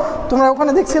করেছো, তোমরা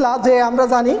ওখানে দেখছিলা যে আমরা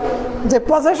জানি যে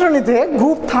পজিশনিতে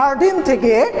গ্রুপ 13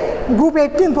 থেকে গ্রুপ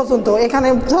 18 পর্যন্ত এখানে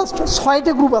জাস্ট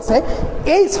 6টি গ্রুপ আছে।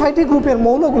 এই 6টি গ্রুপের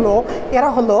মৌলগুলো এরা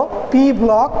হলো পি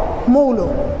ব্লক মৌল।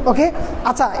 ওকে,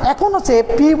 আচ্ছা, এখন হচ্ছে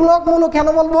পি ব্লক মৌল কেন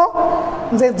বলবো,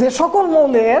 যে সকল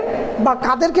মৌলের বা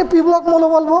কাদেরকে পি ব্লক মৌল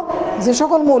বলবো, যে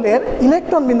সকল মৌলের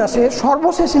ইলেকট্রন বিন্যাসে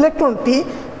সর্বশেষ ইলেকট্রনটি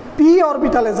পি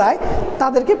অরবিটালে যায়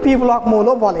তাদেরকে পি ব্লক মৌল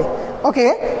বলে। ওকে,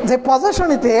 যে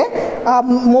পজিশনিতে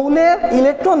মৌলের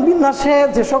ইলেকট্রন বিন্যাসে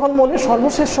যে সকল মৌলের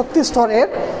সর্বশেষ শক্তি স্তরের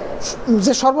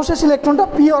যে সর্বশেষ ইলেকট্রনটা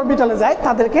পি অরবিটালে যায়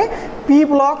তাদেরকে পি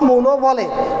ব্লক মৌল বলে।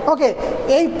 ওকে,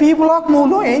 এই পি ব্লক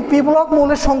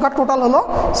মৌলের সংখ্যা টোটাল হলো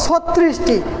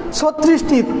 36টি,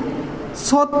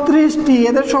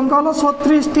 এদের সংখ্যা হলো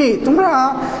 36টি। তোমরা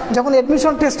যখন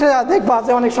অ্যাডমিশন টেস্টে দেখবা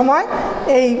যে অনেক সময়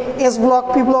এই এস ব্লক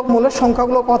পি ব্লক মৌলের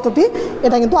সংখ্যাগুলো কতটি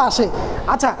এটা কিন্তু আসে।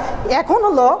 আচ্ছা, এখন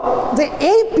হলো যে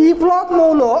এই পি ব্লক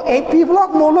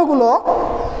মৌলগুলো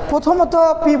প্রথমত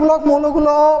পি ব্লক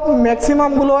মৌলগুলো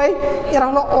ম্যাক্সিমামগুলোই এরা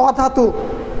হলো অধাতু।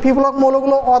 পি ব্লক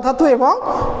মৌলগুলো অধাতু এবং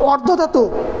অর্ধধাতু।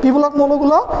 পি ব্লক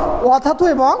মৌলগুলো অধাতু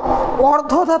এবং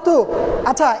অর্ধধাতু।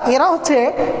 আচ্ছা, এরা হচ্ছে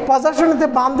পজিশনিতে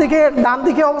ডান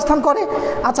দিকে অবস্থান করে।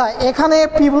 আচ্ছা, এখানে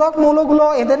পি ব্লক মৌলগুলো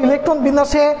এদের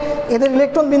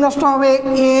ইলেকট্রন বিন্যাসটা হবে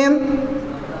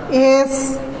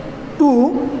NS2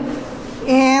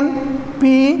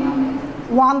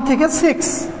 NP1 থেকে 6,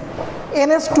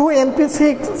 NS2 NP6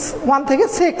 1 থেকে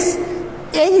 6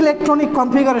 এই ইলেকট্রনিক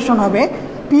কনফিগারেশন হবে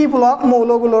পি ব্লক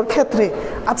মৌলগুলোর ক্ষেত্রে।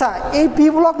 আচ্ছা, এই পি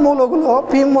ব্লক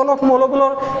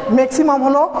মৌলগুলোর ম্যাক্সিমাম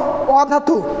হলো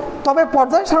অধাতু। তবে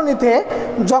পর্যায় সারণীতে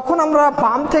যখন আমরা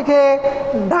বাম থেকে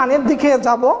ডানের দিকে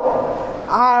যাব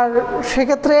আর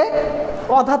সেক্ষেত্রে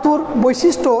অধাতুর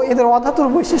বৈশিষ্ট্য, এদের অধাতুর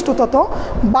বৈশিষ্ট্য তত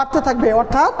বাড়তে থাকবে,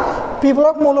 অর্থাৎ পি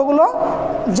ব্লক মৌলগুলো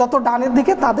যত ডানের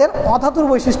দিকে তাদের অধাতুর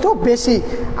বৈশিষ্ট্য বেশি।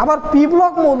 আবার পি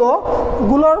ব্লক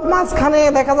মৌলগুলোর মাঝখানে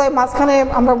দেখা যায়, মাঝখানে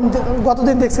আমরা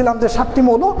গতদিন দেখছিলাম যে 7টি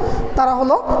মৌল, তারা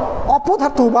হলো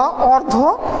অপধাতু বা অর্ধ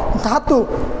ধাতু।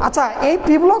 আচ্ছা, এই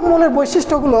পি ব্লক মৌলের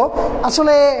বৈশিষ্ট্যগুলো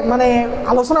আসলে মানে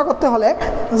আলোচনা করতে হলে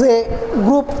যে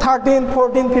গ্রুপ 13,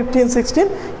 14, 15, 16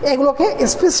 এগুলোকে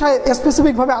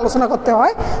স্পেসিফিকভাবে আলোচনা করতে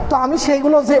হয়। তো আমি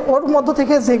সেইগুলো যে ওর মধ্য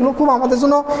থেকে যেগুলো খুব আমাদের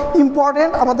জন্য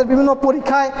ইম্পর্টেন্ট, আমাদের বিভিন্ন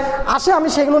পরীক্ষায় আসে, আমি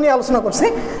সেগুলো নিয়ে আলোচনা করছি।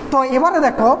 তো এবারে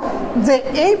দেখো যে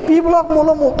এই পি ব্লক মৌল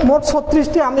মোট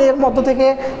 36টি, আমি এর মধ্য থেকে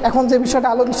এখন যে বিষয়টা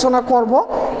আলোচনা করব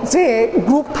যে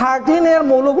গ্রুপ 13 এর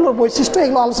মৌলগুলোর বৈশিষ্ট্য,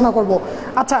 এগুলো আলোচনা করব।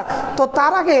 আচ্ছা, তো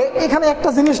তার আগে এখানে একটা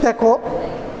জিনিস দেখো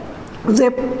যে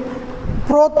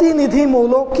প্রতিনিধি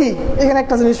মৌল কি, এখানে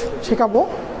একটা জিনিস শেখাবো,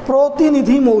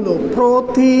 প্রতিনিধি মৌল।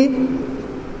 প্রতিনিধি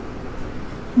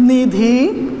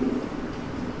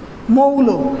মৌল,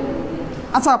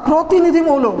 আচ্ছা প্রতিনিধি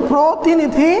মৌল,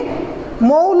 প্রতিনিধি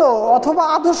মৌল অথবা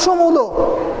আদর্শ মৌল,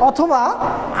 অথবা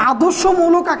আদর্শ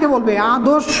মৌল কাকে বলবে?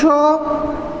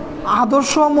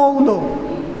 আদর্শ মৌল।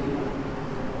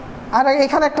 আর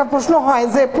এখানে একটা প্রশ্ন হয়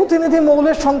যে প্রতিনিধি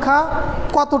মৌলের সংখ্যা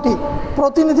কতটি,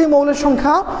 প্রতিনিধি মৌলের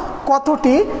সংখ্যা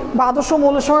কতটি বা আদর্শ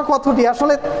মৌলের সংখ্যা কতটি?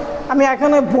 আসলে আমি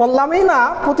এখানে বললামই না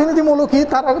প্রতিনিধি মৌল কি,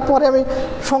 তার পরে আমি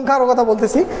সংখ্যার কথা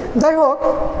বলতেছি। যাই হোক,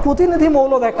 প্রতিনিধি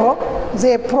মৌল দেখো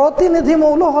যে প্রতিনিধি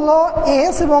মৌল হলো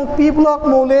এস এবং পি ব্লক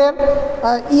মৌলের,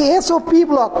 এস ও পি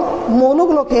ব্লক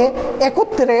মৌলগুলোকে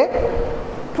একত্রে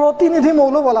প্রতিনিধি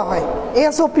মৌল বলা হয়।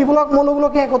 এস ও পি ব্লক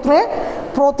মৌলগুলোকে একত্রে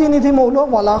প্রতিনিধি মৌল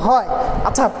বলা হয়।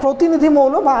 আচ্ছা, প্রতিনিধি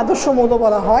মৌল বা আদর্শ মৌল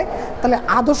বলা হয়। তাহলে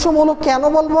আদর্শ মৌল কেন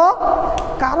বলবো?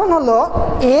 কারণ হলো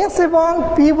এস এবং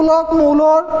পি ব্লক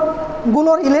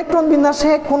মৌলগুলোর ইলেকট্রন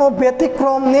বিন্যাসে কোনো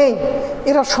ব্যতিক্রম নেই,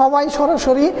 এরা সবাই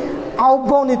সরাসরি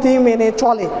আউবয় নীতি মেনে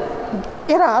চলে,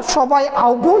 এরা সবাই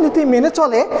আউবয় নীতি মেনে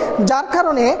চলে, যার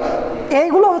কারণে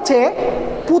এইগুলো হচ্ছে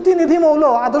প্রতিনিধি মৌল,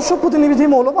 আদর্শ প্রতিনিধি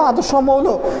মৌল বা আদর্শ মৌল।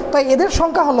 তো এদের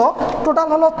সংখ্যা হলো টোটাল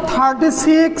হলো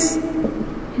 36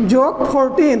 যোগ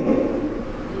 14।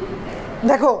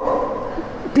 দেখো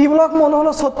পি ব্লক মৌল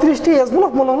হলো 36টি, এস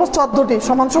ব্লক মৌল হলো 14টি,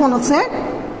 সমান সমান হচ্ছে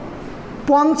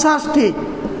 50টি।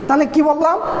 তাহলে কি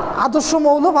বললাম? আদর্শ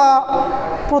মৌল বা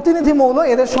প্রতিনিধি মৌল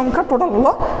এদের সংখ্যা টোটাল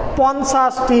হলো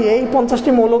 50টি। এই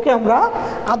 50টি মৌলকে আমরা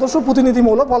আদর্শ প্রতিনিধি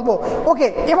মৌল বলবো। ওকে,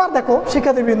 এবার দেখো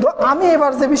শিক্ষার্থীবৃন্দ, আমি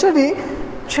এবার যে বিষয়টি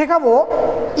শেখাবো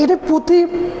এটি প্রতি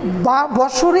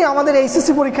বছরই আমাদের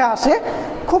এইচএসসি পরীক্ষা আসে,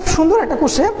 খুব সুন্দর একটা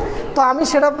কোশ্চেন। তো আমি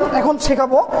সেটা এখন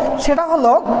শেখাবো, সেটা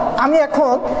হলো আমি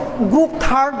এখন গ্রুপ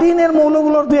 13 এর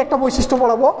মৌলগুলোর দুই একটা বৈশিষ্ট্য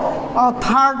পড়াবো।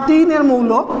 13 এর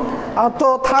মৌল, তো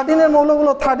 13 এর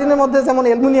মৌলগুলো, 13 এর মধ্যে যেমন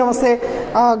অ্যালুমিনিয়াম আছে,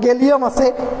 গ্যালিয়াম আছে,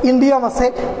 ইন্ডিয়াম আছে,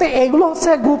 তো এইগুলো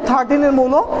হচ্ছে গ্রুপ 13 এর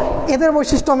মৌল, এদের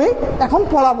বৈশিষ্ট্য আমি এখন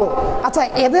পড়াবো। আচ্ছা,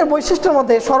 এদের বৈশিষ্ট্যের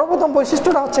মধ্যে সর্বপ্রথম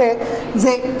বৈশিষ্ট্যটা হচ্ছে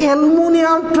যে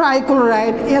অ্যালুমিনিয়াম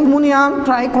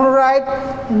ট্রাইক্লোরাইড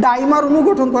ডাইমার অণু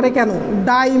গঠন করে কেন?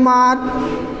 ডাইমার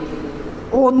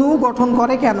অণু গঠন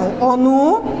করে কেন?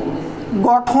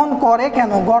 গঠন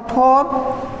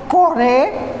করে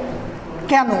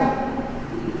কেন?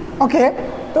 ওকে,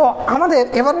 তো আমাদের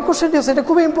এবারের কোশ্চেনটি হচ্ছে, এটা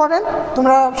খুবই ইম্পর্টেন্ট,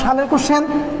 তোমরা সালের কোশ্চেন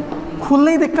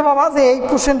খুললেই দেখতে পাবা যে এই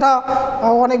কোশ্চেনটা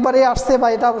অনেকবারই আসছে বা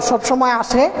এটা সবসময়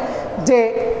আসে যে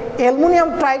অ্যালুমিনিয়াম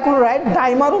ট্রাইক্লোরাইড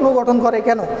ডাইমার অণু গঠন করে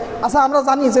কেন? আচ্ছা, আমরা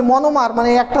জানি যে মনোমার মানে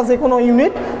একটা যে কোনো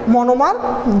ইউনিট, মনোমার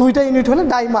দুইটা ইউনিট হলে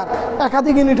ডাইমার,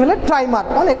 একাধিক ইউনিট হলে ট্রাইমার,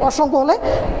 অনেক অসংখ্য হলে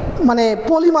মানে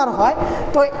পলিমার হয়।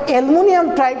 তো অ্যালুমিনিয়াম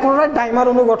ট্রাইক্লোরাইড ডাইমার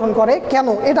অণু গঠন করে কেন,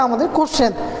 এটা আমাদের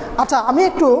কোশ্চেন। আচ্ছা, আমি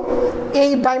একটু এই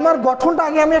ডাইমার গঠনটা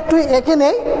আগে আমি একটু এঁকে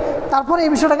নেই, তারপরে এই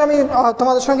বিষয়টাকে আমি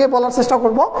তোমাদের সঙ্গে বলার চেষ্টা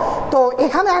করব। তো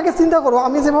এখানে আগে চিন্তা করো,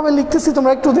 আমি যেভাবে লিখতেছি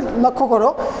তোমরা একটু লক্ষ্য করো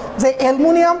যে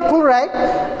অ্যালুমিনিয়াম ক্লোরাইড,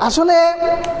 আসলে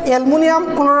অ্যালুমিনিয়াম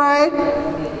ক্লোরাইড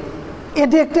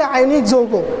এটি একটি আয়নিক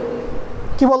যৌগ।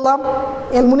 কি বললাম?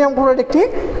 অ্যালুমিনিয়াম ক্লোরাইড একটি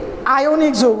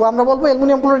আয়নিক যৌগ। আমরা বলবো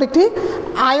অ্যালুমিনিয়াম ক্লোরাইড একটি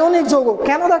আয়নিক যৌগ।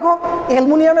 কেন? দেখো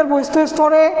অ্যালুমিনিয়ামের বহিস্থ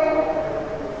স্তরে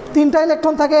 3টা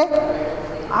ইলেকট্রন থাকে,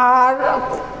 আর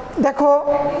দেখো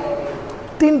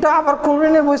 3টা, আবার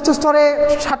ক্লোরিনের বহিস্থ স্তরে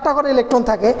 7টা করে ইলেকট্রন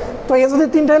থাকে। তো এ যদি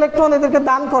 3টা ইলেকট্রন এদেরকে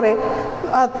দান করে,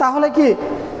 তাহলে কি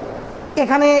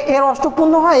এখানে এর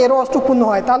অষ্টকপূর্ণ হয়, এরও অষ্টকপূর্ণ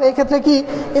হয়। তাহলে এক্ষেত্রে কি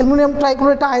অ্যালুমিনিয়াম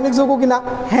ট্রাইক্লোরাইডটা আয়নিক যৌগ কিনা?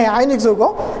 হ্যাঁ, আয়নিক যৌগ।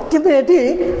 কিন্তু এটি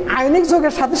আয়নিক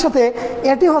যৌগের সাথে সাথে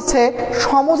এটি হচ্ছে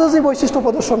সমযোজী বৈশিষ্ট্য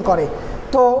প্রদর্শন করে।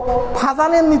 তো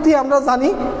ফাজানের নীতি আমরা জানি,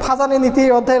 ফাজানের নীতি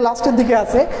অধ্যায়ের লাস্টের দিকে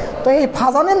আছে। তো এই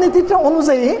ফাজানের নীতিটা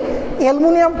অনুযায়ী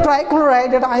অ্যালুমিনিয়াম ট্রাইক্লোরাইড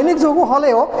এটা আয়নিক যৌগ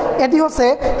হলেও এটি হচ্ছে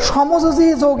সমযোজী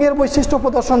যৌগের বৈশিষ্ট্য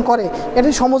প্রদর্শন করে,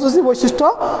 এটি সমযোজী বৈশিষ্ট্য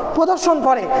প্রদর্শন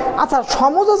করে। আচ্ছা,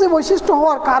 সমযোজী বৈশিষ্ট্য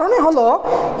হওয়ার কারণে হলো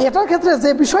এটার ক্ষেত্রে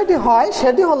যে বিষয়টি হয়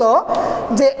সেটি হলো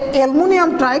যে অ্যালুমিনিয়াম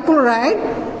ট্রাইক্লোরাইড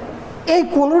এই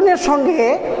ক্লোরিনের সঙ্গে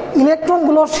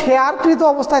ইলেকট্রনগুলো শেয়ারকৃত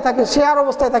অবস্থায় থাকে, শেয়ার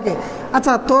অবস্থায় থাকে।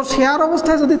 আচ্ছা, তো শেয়ার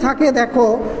অবস্থায় যদি থাকে, দেখো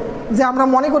যে আমরা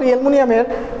মনে করি অ্যালুমিনিয়ামের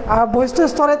বহিষ্ঠ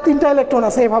স্তরে 3টা ইলেকট্রন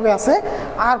আছে, এভাবে আছে,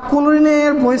 আর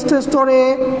ক্লোরিনের বহিষ্ঠ স্তরে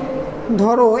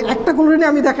ধরো একটা ক্লোরিনে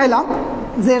আমি দেখাইলাম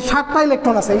যে 7টা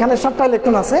ইলেকট্রন আছে, এখানে 7টা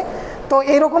ইলেকট্রন আছে। তো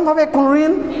এইরকমভাবে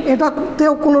ক্লোরিন,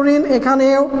 এটাতেও ক্লোরিন,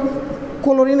 এখানেও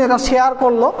ক্লোরিন, এরা শেয়ার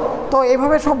করলো, তো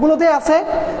এইভাবে সবগুলোতে আছে।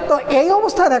 তো এই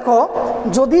অবস্থায় দেখো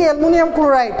যদি অ্যালুমিনিয়াম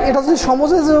ক্লোরাইড এটা যদি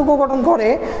সমযোজী যৌগ গঠন করে,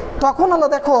 তখন হলো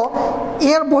দেখো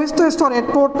এর বহিষ্ঠ স্তরে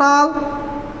টোটাল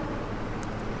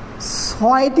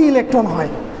 6টি ইলেকট্রন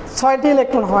হয়, 6টি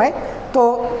ইলেকট্রন হয়। তো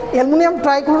অ্যালুমিনিয়াম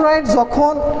ট্রাইক্লোরাইড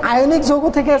যখন আয়নিক যৌগ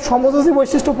থেকে সমযোজী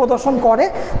বৈশিষ্ট্য প্রদর্শন করে,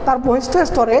 তার বহিষ্ঠ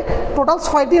স্তরে টোটাল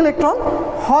 6টি ইলেকট্রন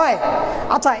হয়।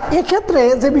 আচ্ছা, এক্ষেত্রে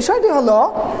যে বিষয়টি হলো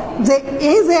যে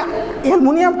এই যে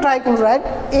অ্যালুমিনিয়াম ট্রাইক্লোরাইড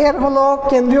এর হলো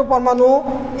কেন্দ্রীয় পরমাণু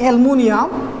অ্যালুমিনিয়াম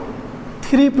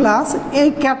 3+, এই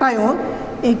ক্যাটায়ন,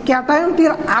 এই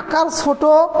ক্যাটায়নটির আকার ছোট,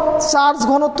 চার্জ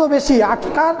ঘনত্ব বেশি।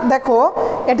 আকার দেখো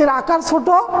এটির আকার ছোট,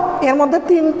 এর মধ্যে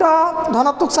 3টা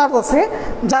ধনাত্মক চার্জ আছে,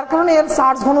 যার কারণে এর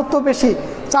চার্জ ঘনত্ব বেশি।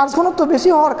 চার্জ ঘনত্ব বেশি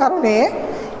হওয়ার কারণে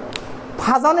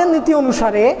ফাজানের নীতি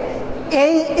অনুসারে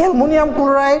এই অ্যালুমিনিয়াম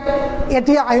ক্লোরাইড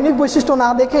এটি আয়নিক বৈশিষ্ট্য না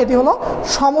দেখে এটি হলো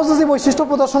সমযোজী বৈশিষ্ট্য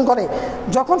প্রদর্শন করে।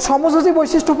 যখন সমযোজী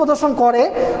বৈশিষ্ট্য প্রদর্শন করে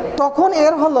তখন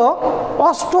এর হলো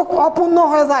অষ্টক অপূর্ণ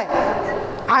হয়ে যায়।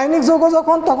 আয়নিক যৌগ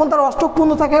যখন, তখন তার অষ্টক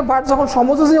পূর্ণ থাকে, বাট যখন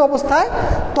সমযোজী অবস্থায়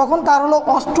তখন তার হলো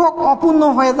অষ্টক অপূর্ণ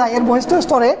হয়ে যায়। এর বহিষ্ঠ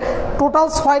স্তরে টোটাল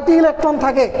 6টি ইলেকট্রন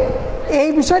থাকে। এই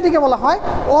বিষয়টিকে বলা হয়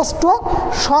অষ্টক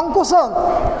সংকোচন।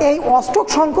 এই অষ্টক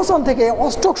সংকোচন থেকে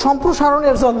অষ্টক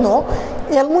সম্প্রসারণের জন্য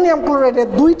অ্যালুমিনিয়াম ক্লোরাইডের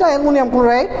 2টা অ্যালুমিনিয়াম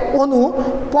ক্লোরাইড অণু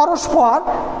পরস্পর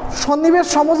সন্নিবেশ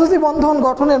সমযোজী বন্ধন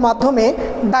গঠনের মাধ্যমে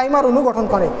ডাইমার অণু গঠন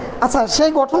করে। আচ্ছা,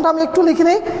 সেই গঠনটা আমি একটু লিখে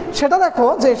নিই, সেটা দেখো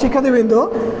যে শিক্ষার্থীবৃন্দ,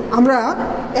 আমরা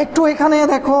একটু এখানে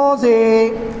দেখো যে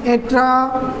এটা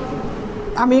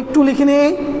আমি একটু লিখে নিই।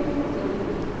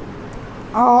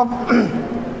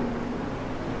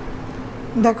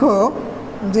 দেখো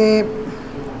যে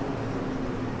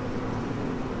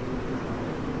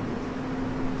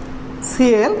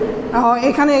সিএল,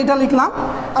 এখানে এটা লিখলাম।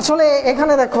 আসলে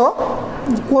এখানে দেখো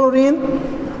ক্লোরিন,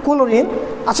 ক্লোরিন,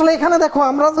 আসলে এখানে দেখো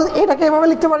আমরা এটাকে এভাবে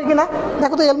লিখতে পারি কিনা,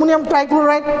 দেখো তো অ্যালুমিনিয়াম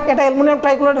ট্রাইক্লোরাইড, এটা অ্যালুমিনিয়াম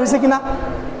ট্রাইক্লোরাইড হয়েছে কিনা,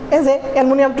 এই যে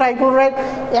অ্যালুমিনিয়াম ট্রাইক্লোরাইড।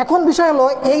 এখন বিষয় হলো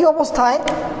এই অবস্থায়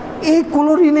এই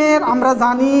ক্লোরিনের আমরা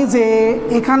জানি যে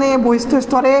এখানে বহিষ্ঠ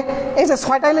স্তরে এই যে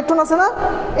 6টা ইলেকট্রন আছে না,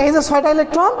 এই যে 6টা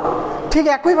ইলেকট্রন, ঠিক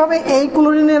একইভাবে এই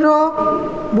ক্লোরিনেরও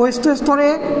বহিষ্ঠ স্তরে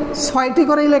 6টি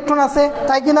করে ইলেকট্রন আছে,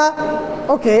 তাই কি না?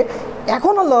 ওকে,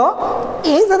 এখন হলো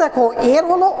এই যে দেখো এর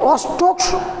হলো অষ্টক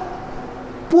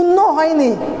পূর্ণ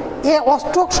হয়নি, এই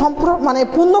অষ্টক মানে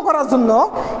পূর্ণ করার জন্য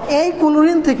এই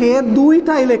ক্লোরিন থেকে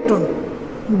 2টা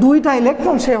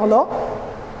ইলেকট্রন সে হলো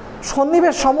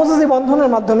সন্নিবেশ সমযোজী বন্ধনের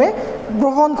মাধ্যমে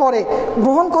গ্রহণ করে।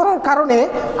 গ্রহণ করার কারণে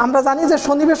আমরা জানি যে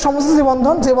সন্নিবেশ সমযোজী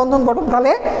বন্ধন, যে বন্ধন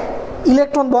গঠনকালে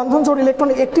ইলেকট্রন, বন্ধন জোড় ইলেকট্রন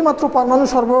একটি মাত্র পরমাণু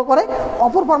সরবরাহ করে,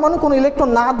 অপর পরমাণু কোনো ইলেকট্রন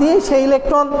না দিয়েই সেই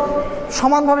ইলেকট্রন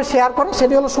সমানভাবে শেয়ার করে,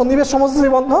 সেটি হলো সন্নিবেশ সমযোজী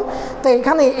বন্ধন। তো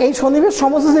এখানে এই সন্নিবেশ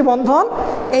সমযোজী বন্ধন,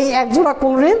 এই একজোড়া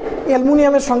ক্লোরিন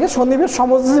অ্যালুমিনিয়ামের সঙ্গে সন্নিবেশ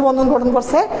সমযোজী বন্ধন গঠন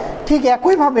করছে। ঠিক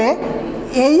একইভাবে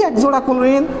এই একজোড়া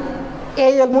ক্লোরিন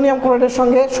এই অ্যালুমিনিয়াম ক্লোরাইডের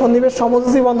সঙ্গে সন্নিবেশ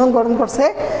সমযোজী বন্ধন গঠন করছে।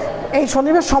 এই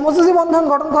সন্নিবেশ সমযোজী বন্ধন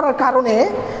গঠন করার কারণে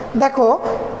দেখো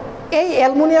এই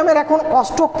অ্যালুমিনিয়ামের এখন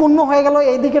অষ্টক পূর্ণ হয়ে গেল,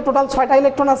 এইদিকে টোটাল 6টা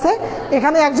ইলেকট্রন আছে,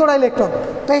 এখানে একজোড়া ইলেকট্রন,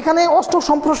 তো এখানে অষ্টক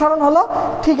সম্প্রসারণ হলো।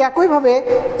 ঠিক একইভাবে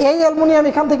এই অ্যালুমিনিয়াম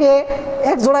এখান থেকে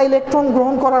একজোড়া ইলেকট্রন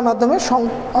গ্রহণ করার মাধ্যমে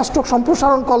অষ্টক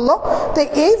সম্প্রসারণ করলো। তো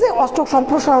এই যে অষ্টক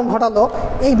সম্প্রসারণ ঘটালো,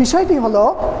 এই বিষয়টি হলো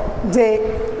যে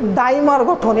ডাইমার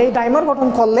গঠন। এই ডাইমার গঠন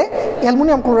করলে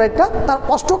অ্যালুমিনিয়াম ক্লোরাইডটা তার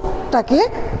অষ্টকটাকে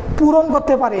পূরণ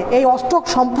করতে পারে। এই অষ্টক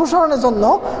সম্প্রসারণের জন্য,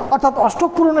 অর্থাৎ অষ্টক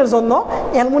পূরণের জন্য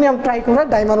অ্যালুমিনিয়াম ট্রাইক্লোরাইড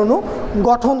ডাইমার অণু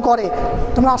গঠন করে।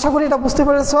 তোমরা আশা করি এটা বুঝতে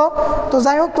পেরেছ। তো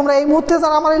যাই হোক, তোমরা এই মুহূর্তে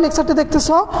যারা আমার এই লেকচারটি দেখতেছ,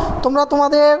 তোমরা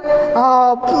তোমাদের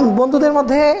বন্ধুদের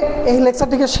মধ্যে এই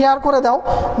লেকচারটিকে শেয়ার করে দাও,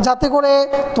 যাতে করে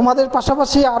তোমাদের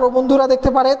পাশাপাশি আরও বন্ধুরা দেখতে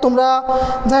পারে। তোমরা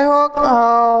যাই হোক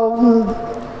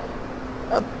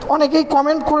অনেকেই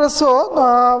কমেন্ট করেছো,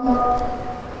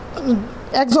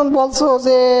 একজন বলছো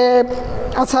যে,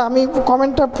 আচ্ছা আমি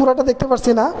কমেন্টটা পুরোটা দেখতে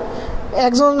পারছি না,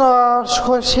 একজন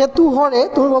সেতু হরে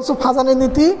তুমি বলছো ফাজানের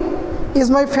নীতি ইজ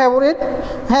মাই ফেভারিট।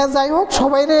 হ্যাঁ, যাই হোক,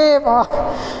 সবাইরে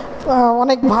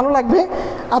অনেক ভালো লাগবে।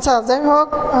 আচ্ছা যাই হোক,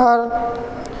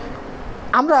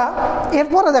 আমরা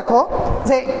এরপরে দেখো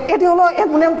যে এটি হলো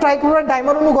অ্যালুমিনিয়াম ট্রাইক্লোরাইড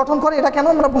ডাইমার অণু গঠন করে, এটা কেন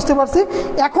আমরা বুঝতে পারছি।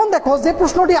 এখন দেখো যে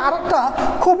প্রশ্নটি আর একটা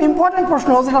খুব ইম্পর্টেন্ট প্রশ্ন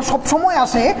যেটা সবসময়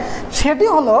আসে, সেটি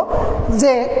হলো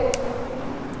যে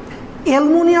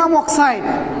অ্যালুমিনিয়াম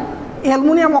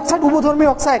অক্সাইড উভধর্মী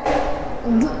অক্সাইড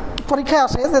পরীক্ষায়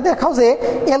আসে যে দেখাও যে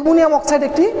অ্যালুমিনিয়াম অক্সাইড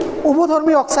একটি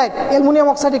উভধর্মী অক্সাইড,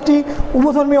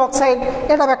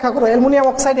 এটা ব্যাখ্যা করো। অ্যালুমিনিয়াম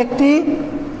অক্সাইড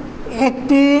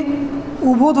একটি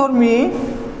উভধর্মী,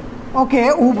 ওকে,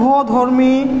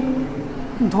 উভধর্মী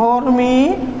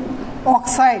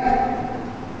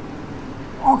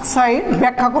অক্সাইড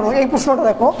ব্যাখ্যা করো। এই প্রশ্নটা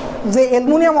দেখো যে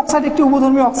অ্যালুমিনিয়াম অক্সাইড একটি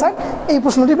উভধর্মী অক্সাইড, এই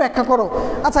প্রশ্নটি ব্যাখ্যা করো।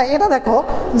 আচ্ছা এটা দেখো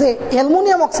যে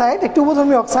অ্যালুমিনিয়াম অক্সাইড একটি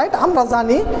উভধর্মী অক্সাইড, আমরা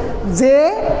জানি যে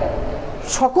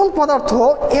সকল পদার্থ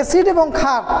অ্যাসিড এবং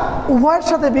ক্ষার উভয়ের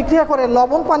সাথে বিক্রিয়া করে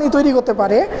লবণ পানি তৈরি করতে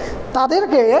পারে,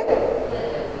 তাদেরকে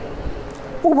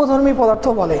উভধর্মী পদার্থ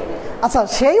বলে। আচ্ছা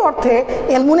সেই অর্থে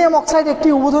অ্যালুমিনিয়াম অক্সাইড একটি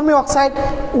উভধর্মী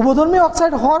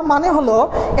অক্সাইড হওয়ার মানে হলো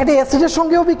এটি অ্যাসিডের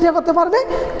সঙ্গেও বিক্রিয়া করতে পারবে,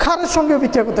 ক্ষারের সঙ্গেও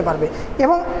বিক্রিয়া করতে পারবে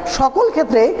এবং সকল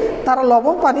ক্ষেত্রেই তারা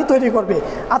লবণ পানি তৈরি করবে।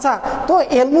 আচ্ছা তো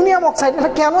অ্যালুমিনিয়াম অক্সাইড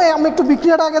এটা কেন, আমি একটু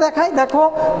বিক্রিয়াটা আগে দেখাই। দেখো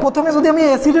প্রথমে যদি আমি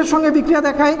অ্যাসিডের সঙ্গে বিক্রিয়া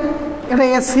দেখাই, এটা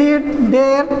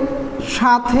অ্যাসিডের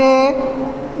সাথে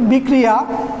বিক্রিয়া,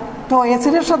 তো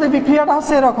অ্যাসিডের সাথে বিক্রিয়াটা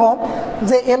হচ্ছে এরকম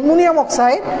যে অ্যালুমিনিয়াম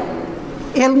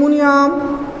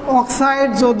অক্সাইড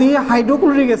যদি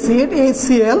হাইড্রোক্লোরিক অ্যাসিড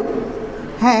HCl,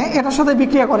 হ্যাঁ এটার সাথে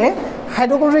বিক্রিয়া করে,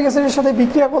 হাইড্রোক্লোরিক অ্যাসিডের সাথে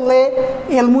বিক্রিয়া করলে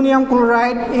aluminium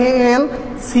chloride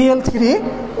AlCl3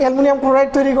 aluminium chloride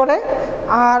তৈরি করে,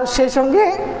 আর সেই সঙ্গে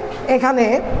এখানে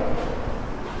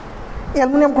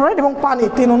অ্যালুমিনিয়াম ক্লোরাইড এবং পানি,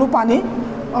 3 অণু পানি,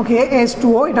 ওকে,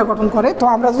 H2O এটা গঠন করে। তো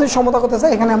আমরা যদি সমতা করতে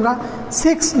চাই এখানে আমরা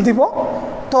 6 দিব,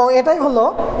 তো এটাই হলো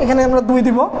এখানে আমরা 2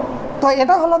 দিব। তো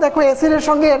এটা হলো দেখো অ্যাসিডের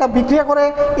সঙ্গে এটা বিক্রিয়া করে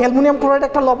অ্যালুমিনিয়াম ক্লোরাইড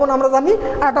একটা লবণ আমরা জানি,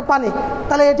 আর একটা পানি,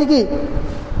 তাহলে এটি কি,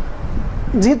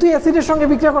 যেহেতু অ্যাসিডের সঙ্গে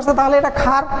বিক্রিয়া করছে তাহলে এটা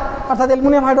ক্ষার, অর্থাৎ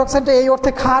অ্যালুমিনিয়াম হাইড্রোক্সাইডটা এই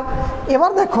অর্থে ক্ষার।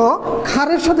 এবার দেখো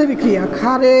ক্ষারের সাথে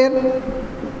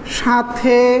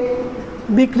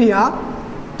বিক্রিয়া,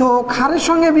 তো ক্ষারের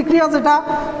সঙ্গে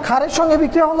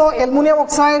বিক্রিয়া হলো aluminium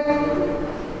oxide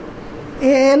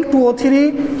Al2O3,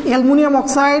 aluminium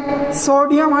oxide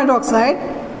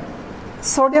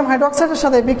sodium হাইড্রোক্সাইডের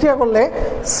সাথে বিক্রিয়া করলে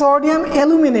sodium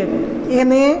aluminate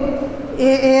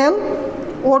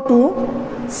NaAlO2,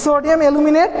 sodium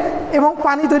aluminate এবং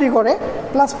পানি তৈরি করে,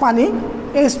 প্লাস পানি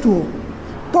H2O।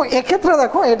 তো এক্ষেত্রে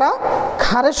দেখো এটা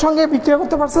ক্ষারের সঙ্গে বিক্রিয়া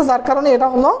করতে পারছে, যার কারণে এটা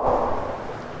হলো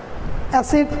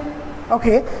অ্যাসিড।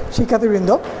 ওকে শিক্ষার্থীবৃন্দ,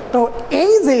 তো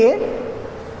এই যে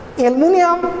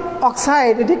অ্যালুমিনিয়াম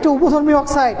অক্সাইড এটি একটি উভধর্মী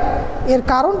অক্সাইড, এর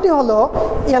কারণটি হলো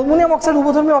অ্যালুমিনিয়াম অক্সাইড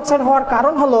উভধর্মী অক্সাইড হওয়ার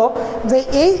কারণ হলো যে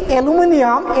এই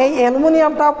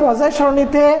অ্যালুমিনিয়ামটা পর্যায়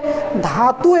সারণীতে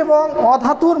ধাতু এবং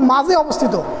অধাতুর মাঝে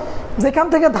অবস্থিত, যেখান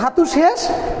থেকে ধাতু শেষ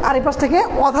আর এই পাশ থেকে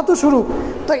অধাতু শুরু।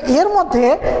 তো এর মধ্যে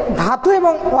ধাতু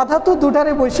এবং অধাতু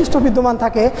দুটারে বৈশিষ্ট্য বিদ্যমান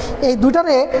থাকে, এই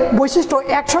দুটারে বৈশিষ্ট্য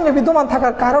একসঙ্গে বিদ্যমান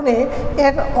থাকার কারণে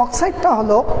এর অক্সাইডটা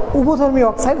হলো উভধর্মী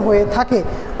অক্সাইড হয়ে থাকে।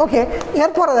 ওকে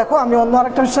এরপরে দেখো আমি অন্য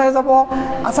আরেকটা বিষয়ে যাব।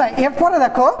 আচ্ছা এরপরে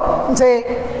দেখো যে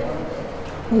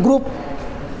গ্রুপ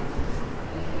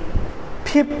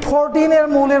 14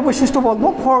 মৌলের বৈশিষ্ট্য বলবো।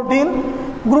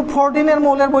 গ্রুপ 14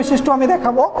 মৌলের বৈশিষ্ট্য আমি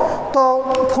দেখাবো। তো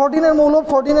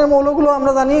 14 মৌলগুলো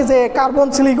আমরা জানি যে কার্বন,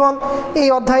 সিলিকন এই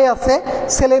অধ্যায়ে আছে,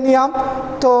 সেলেনিয়াম,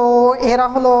 তো এরা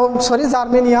হলো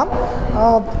জার্মেনিয়াম,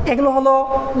 এগুলো হলো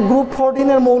গ্রুপ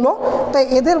 14 মৌল। তো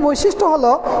এদের বৈশিষ্ট্য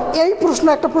হলো, এই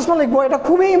একটা প্রশ্ন লিখবো, এটা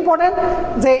খুবই ইম্পর্টেন্ট,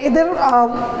 যে এদের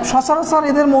সচরাচর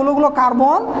এদের মৌলগুলো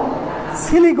কার্বন,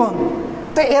 সিলিকন,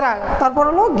 তো এরা, তারপর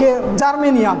হলো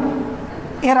জার্মেনিয়াম,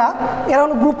 এরা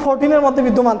হলো গ্রুপ 14 মধ্যে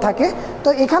বিদ্যমান থাকে। তো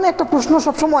এখানে একটা প্রশ্ন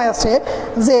সবসময় আছে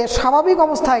যে স্বাভাবিক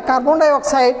অবস্থায় কার্বন ডাই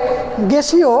অক্সাইড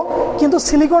গ্যাসীয় কিন্তু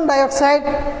সিলিকন ডাই অক্সাইড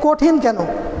কঠিন কেন?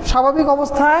 স্বাভাবিক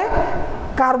অবস্থায়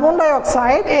carbon die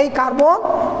oxide,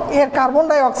 carbon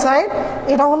die oxide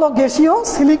এটা হলো গ্যাসীয়,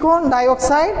 সিলিকন ডাই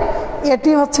অক্সাইড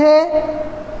এটি হচ্ছে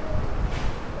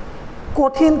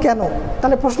কঠিন কেন?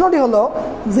 তাহলে প্রশ্নটি হলো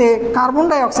যে কার্বন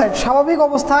ডাই অক্সাইড স্বাভাবিক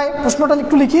অবস্থায়, প্রশ্নটা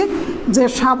একটু লিখি, যে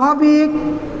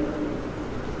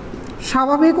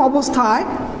স্বাভাবিক অবস্থায়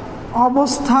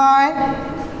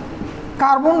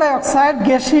কার্বন ডাই অক্সাইড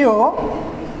গ্যাসীয়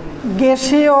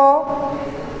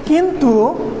কিন্তু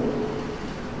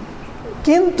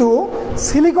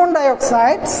সিলিকন ডাই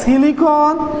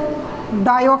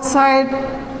অক্সাইড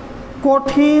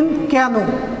কঠিন কেন?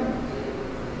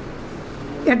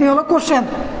 এটি হলো কোশ্চেন,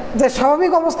 যে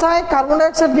স্বাভাবিক অবস্থায় কার্বন ডাই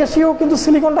অক্সাইড গ্যাসীয় কিন্তু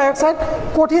সিলিকন ডাই অক্সাইড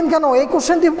কঠিন কেন? এই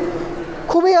কোশ্চেনটি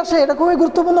খুবই আসে, এটা খুবই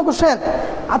গুরুত্বপূর্ণ কোশ্চেন।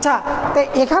 আচ্ছা, তো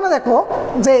এখানে দেখো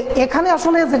যে এখানে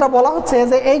আসলে যেটা বলা হচ্ছে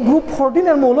যে এই গ্রুপ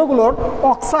 14 মৌলগুলোর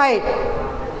অক্সাইড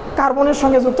কার্বনের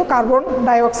সঙ্গে যুক্ত কার্বন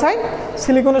ডাইঅক্সাইড,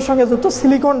 সিলিকনের সঙ্গে যুক্ত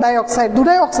সিলিকন ডাইঅক্সাইড,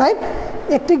 দুটাই অক্সাইড,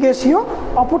 একটি গ্যাসীয়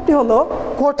অপরটি হলো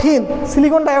কঠিন।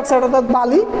 সিলিকন ডাইঅক্সাইড অর্থাৎ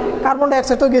বালি, কার্বন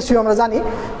ডাইঅক্সাইড তো গ্যাসীয় আমরা জানি।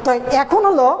 তো এখন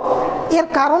হলো এর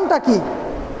কারণটা কি?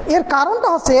 এর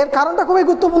কারণটা খুবই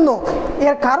গুরুত্বপূর্ণ।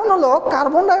 এর কারণ হলো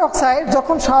কার্বন ডাইঅক্সাইড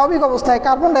যখন স্বাভাবিক অবস্থায়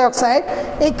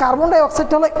এই কার্বন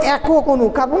ডাইঅক্সাইডটা হলো একক অণু,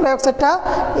 কার্বন ডাইঅক্সাইডটা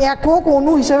একক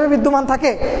অণু হিসেবে বিদ্যমান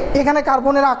থাকে। এখানে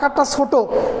কার্বনের আকারটা ছোট,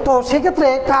 তো সেক্ষেত্রে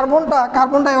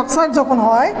কার্বন ডাইঅক্সাইড যখন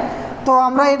হয়, তো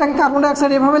আমরা এটাকে কার্বন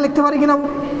ডাইঅক্সাইড এভাবে লিখতে পারি কিনা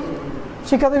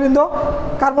শিক্ষার্থীবৃন্দ?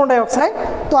 Carbon dioxide.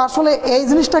 তো আসলে এই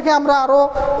জিনিসটাকে আমরা আরও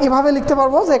এভাবে লিখতে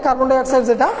পারবো যে কার্বন ডাইঅক্সাইড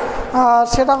যেটা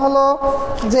সেটা হলো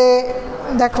যে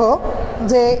দেখো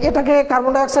যে এটাকে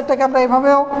কার্বন ডাইঅক্সাইডটাকে আমরা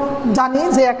এভাবেও জানি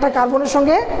যে একটা কার্বনের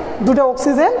সঙ্গে দুটো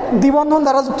অক্সিজেন দ্বিবন্ধন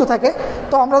দ্বারা যুক্ত থাকে।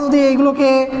 তো আমরা যদি এইগুলোকে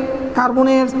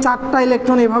কার্বনের 4টা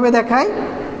ইলেকট্রন এভাবে দেখাই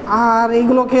আর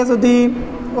এইগুলোকে যদি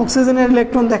অক্সিজেনের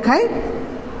ইলেকট্রন দেখাই,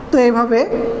 তো এইভাবে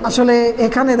আসলে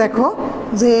এখানে দেখো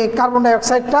যে কার্বন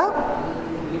ডাইঅক্সাইডটা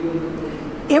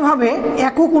এভাবে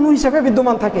একক অণু হিসেবে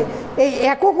বিদ্যমান থাকে। এই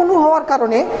একক অণু হওয়ার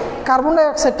কারণে কার্বন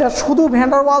ডাইঅক্সাইডটা শুধু ভ্যান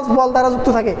ডার ওয়ালস বল দ্বারা যুক্ত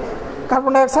থাকে।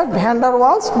 কার্বন ডাইঅক্সাইড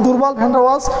দুর্বল ভ্যান ডার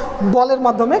ওয়ালস বলের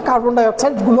মাধ্যমে কার্বন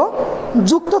ডাইঅক্সাইডগুলো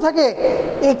যুক্ত থাকে।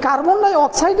 এই কার্বন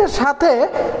ডাইঅক্সাইডের সাথে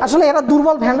আসলে এরা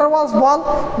দুর্বল ভ্যান ডার ওয়ালস বল,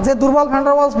 যে দুর্বল ভ্যান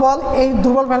ডার ওয়ালস বল, এই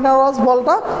দুর্বল ভ্যান ডার ওয়ালস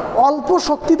বলটা অল্প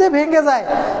শক্তিতে ভেঙে যায়,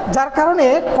 যার কারণে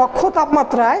কক্ষ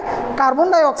তাপমাত্রায় কার্বন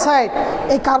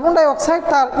ডাইঅক্সাইড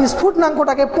তার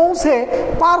স্ফুটনাঙ্কটাকে পৌঁছে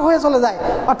পার হয়ে চলে যায়।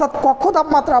 অর্থাৎ কক্ষ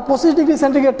তাপমাত্রা 25 ডিগ্রি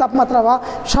সেন্টিগ্রেড তাপমাত্রা বা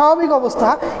স্বাভাবিক অবস্থা,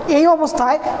 এই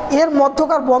অবস্থায় এর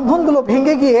মধ্যকার বন্ধনগুলো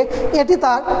ভেঙে গিয়ে এটি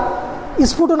তার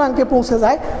স্ফুটনাঙ্কে পৌঁছে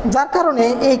যায়, যার কারণে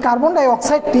এই কার্বন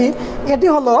ডাইঅক্সাইডটি এটি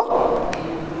হলো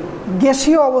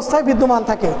গ্যাসীয় অবস্থায় বিদ্যমান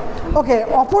থাকে। ওকে,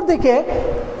 অপরদিকে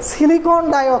সিলিকন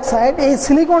ডাইঅক্সাইড, এই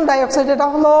সিলিকন ডাইঅক্সাইড এটা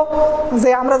হলো যে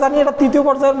আমরা জানি এটা তৃতীয়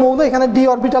পর্যায়ের মৌল, এখানে ডি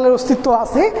অরবিটালের অস্তিত্ব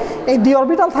আছে। এই ডি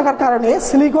অরবিটাল থাকার কারণে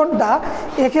সিলিকনটা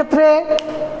এক্ষেত্রে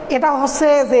এটা হচ্ছে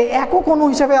যে একক অণু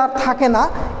হিসেবে আর থাকে না,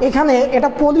 এখানে এটা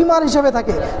পলিমার হিসেবে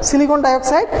থাকে। সিলিকন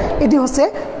ডাইঅক্সাইড এটি হচ্ছে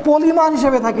পলিমার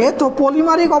হিসেবে থাকে। তো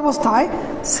পলিমারিক অবস্থায়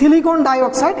সিলিকন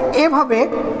ডাইঅক্সাইড এভাবে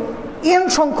এন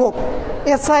সংখ্যক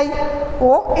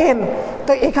SiO(N),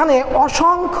 তো এখানে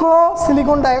অসংখ্য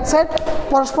সিলিকন ডাইঅক্সাইড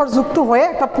পরস্পর যুক্ত হয়ে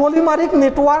একটা পলিমারিক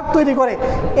নেটওয়ার্ক তৈরি করে।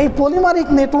 এই পলিমারিক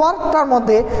নেটওয়ার্কটার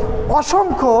মধ্যে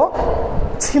অসংখ্য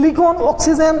সিলিকন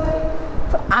অক্সিজেন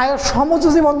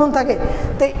সমযোজী বন্ধন থাকে।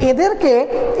 তো এদেরকে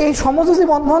এই সমযোজী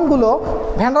বন্ধনগুলো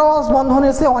ভ্যান ডার ওয়ালস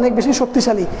বন্ধনের চেয়ে অনেক বেশি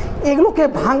শক্তিশালী। এগুলোকে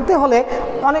ভাঙতে হলে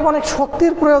অনেক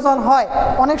শক্তির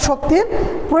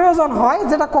প্রয়োজন হয়,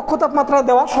 যেটা কক্ষ তাপমাত্রায়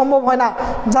দেওয়া সম্ভব হয় না,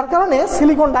 যার কারণে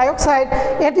সিলিকন ডাইঅক্সাইড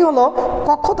এটি হলো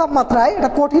কক্ষ তাপমাত্রায় এটা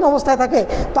কঠিন অবস্থায় থাকে।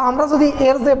 তো আমরা যদি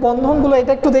এর যে বন্ধনগুলো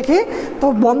এটা একটু দেখি, তো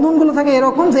বন্ধনগুলো থাকে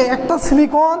এরকম যে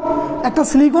একটা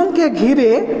সিলিকনকে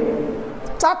ঘিরে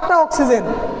 4টা অক্সিজেন,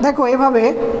 দেখো এভাবে।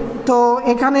 তো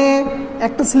এখানে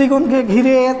একটা সিলিকনকে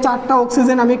ঘিরে 4টা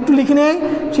অক্সিজেন, আমি একটু লিখে নেই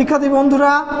শিক্ষার্থী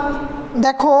বন্ধুরা।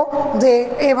 দেখো যে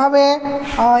এভাবে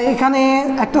এখানে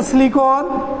একটা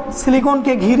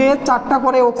সিলিকনকে ঘিরে 4টা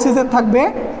করে অক্সিজেন থাকবে,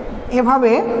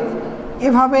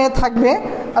 এভাবে থাকবে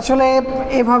আসলে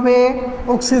এভাবে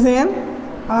অক্সিজেন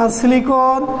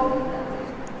সিলিকন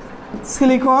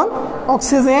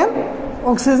অক্সিজেন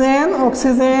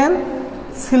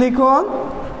সিলিকন,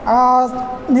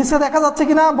 নিচে দেখা যাচ্ছে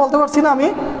কিনা বলতে পারছি না আমি।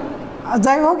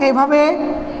 যাই হোক, এইভাবে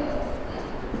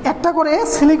একটা করে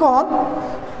সিলিকন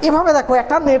এভাবে দেখো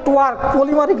একটা নেটওয়ার্ক,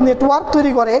 পলিমারিক নেটওয়ার্ক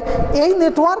তৈরি করে। এই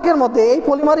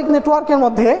পলিমারিক নেটওয়ার্কের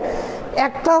মধ্যে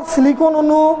একটা সিলিকন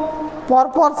অণু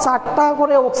পরপর 4টা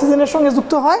করে অক্সিজেনের সঙ্গে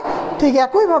যুক্ত হয়। ঠিক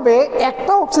একইভাবে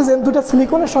একটা অক্সিজেন 2টা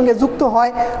সিলিকনের সঙ্গে যুক্ত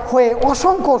হয়ে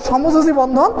অসংখ্য সমযোজী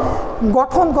বন্ধন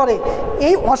গঠন করে।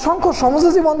 এই অসংখ্য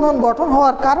সমযোজী বন্ধন গঠন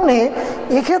হওয়ার কারণে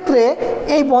এক্ষেত্রে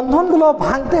এই বন্ধনগুলো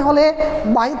ভাঙতে হলে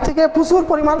বাইরে থেকে প্রচুর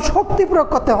পরিমাণ শক্তি প্রয়োগ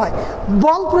করতে হয়,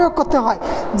 বল প্রয়োগ করতে হয়।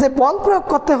 যে বল প্রয়োগ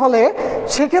করতে হলে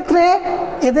সেক্ষেত্রে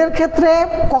এদের ক্ষেত্রে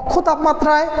কক্ষ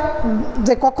তাপমাত্রা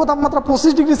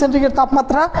 25 ডিগ্রি সেন্টিগ্রেড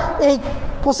তাপমাত্রা, এই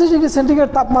 25 ডিগ্রি সেন্টিগ্রেড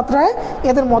তাপমাত্রায়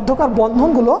এদের মধ্যকার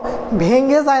বন্ধনগুলো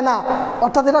ভেঙে যায় না,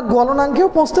 অর্থাৎ এরা গলনাঙ্কেও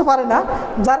পৌঁছতে পারে না,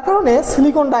 যার কারণে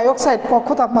সিলিকন ডাইঅক্সাইড কক্ষ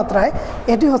তাপমাত্রায়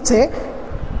এটি হচ্ছে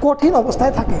কঠিন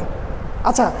অবস্থায় থাকে।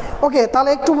 আচ্ছা, ওকে, তাহলে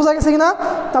একটু বোঝা গেছে কিনা?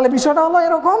 তাহলে বিষয়টা হলো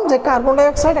এরকম যে কার্বন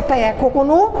ডাইঅক্সাইড একটা একক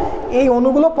অণু, এই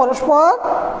অণুগুলো পরস্পর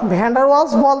ভ্যান ডার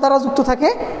ওয়ালস বল দ্বারা যুক্ত থাকে।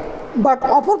 বাট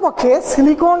অপরপক্ষে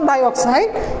সিলিকন ডাইঅক্সাইড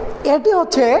এটি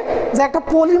হচ্ছে যে একটা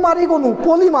পলিমারিক অণু,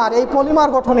 পলিমার, এই পলিমার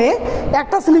গঠনে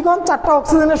একটা সিলিকন 4টা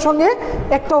অক্সিজেনের সঙ্গে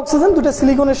একটা অক্সিজেন 2টা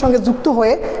সিলিকনের সঙ্গে যুক্ত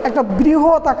হয়ে একটা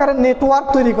বৃহৎ আকারের নেটওয়ার্ক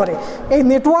তৈরি করে। এই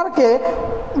নেটওয়ার্কে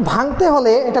ভাঙতে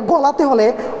হলে, এটা গলাতে হলে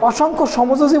অসংখ্য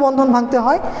সমযোজী বন্ধন ভাঙতে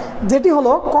হয়, যেটি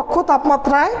হলো কক্ষ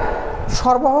তাপমাত্রায়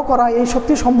সরবরাহ করা এই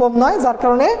শক্তি সম্ভব নয়, যার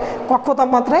কারণে কক্ষ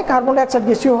তাপমাত্রায় কার্বন ডাইঅক্সাইড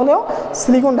গ্যাসীয় হলেও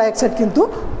সিলিকন ডাইঅক্সাইড কিন্তু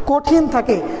কঠিন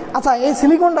থাকে। আচ্ছা, এই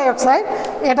সিলিকন ডাইঅক্সাইড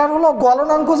এটার হলো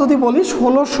গলনাঙ্ক যদি বলি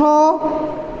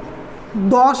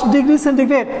 1610 degree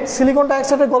centigrade. Silicon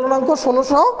ডাইঅক্সাইডের গলনাঙ্ক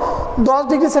 1610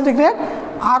 degree centigrade,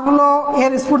 আর হলো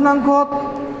এর স্ফুটনাঙ্ক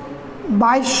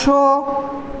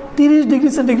 2230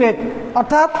 ডিগ্রি সেন্টিগ্রেড।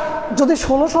 অর্থাৎ যদি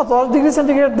 1610 ডিগ্রি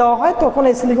সেন্টিগ্রেড দেওয়া হয় তখন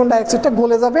এই সিলিকন ডাইঅক্সাইডটা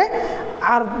গলে যাবে,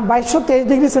 আর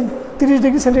 2230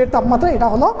 ডিগ্রি সেন্টিগ্রেড তাপমাত্রা এটা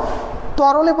হলো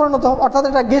তরলে পরিণত, অর্থাৎ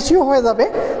এটা গ্যাসীয় হয়ে যাবে,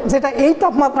 যেটা এই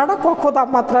তাপমাত্রাটা কক্ষ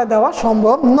তাপমাত্রায় দেওয়া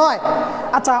সম্ভব নয়।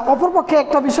 আচ্ছা, অপরপক্ষে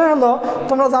একটা বিষয় হলো,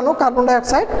 তোমরা জানো কার্বন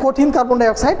ডাইঅক্সাইড, কঠিন কার্বন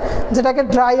ডাইঅক্সাইড যেটাকে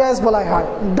ড্রাই আইস বলা হয়,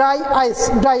 ড্রাই আইস,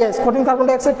 কঠিন কার্বন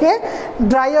ডাইঅক্সাইডকে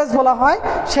ড্রাই আইস বলা হয়।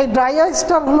 সেই ড্রাই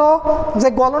আইসটার হলো যে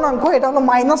গলনাঙ্ক এটা হলো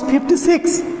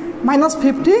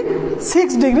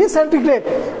 -56 ডিগ্রি সেন্টিগ্রেড।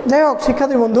 যাই হোক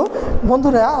শিক্ষার্থী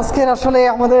বন্ধুরা, আজকের আসলে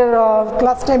আমাদের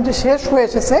ক্লাস টাইমটি শেষ হয়ে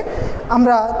এসেছে।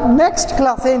 আমরা নেক্সট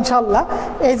ক্লাসে ইনশাল্লাহ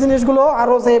এই জিনিসগুলো,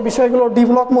 আরও যে বিষয়গুলো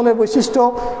ডেভেলপ মৌলের বৈশিষ্ট্য,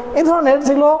 এই ধরনের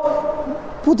যেগুলো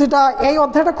পুঁথিটা, এই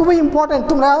অধ্যায়টা খুবই ইম্পর্টেন্ট।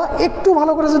 তোমরা একটু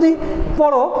ভালো করে যদি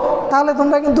পড়ো তাহলে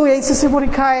তোমরা কিন্তু এইচএসসি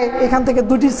পরীক্ষায় এখান থেকে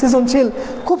 2টি সৃজনশীল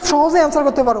খুব সহজে অ্যান্সার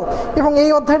করতে পারো, এবং এই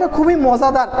অধ্যায়টা খুবই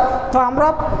মজাদার। তো আমরা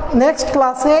নেক্সট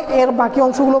ক্লাসে এর বাকি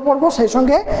অংশগুলো পড়বো, সেই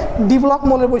সঙ্গে ডেভেলপ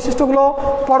মৌলের বৈশিষ্ট্যগুলো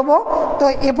পড়বো। তো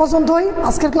এ পর্যন্তই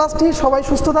আজকের ক্লাসটি। সবাই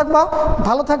সুস্থ থাকবা,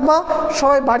 ভালো থাকবা,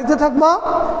 সবাই বাড়িতে থাকবা,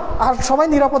 আর সবাই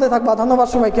নিরাপদে থাকবা। ধন্যবাদ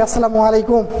সবাইকে। আসসালামু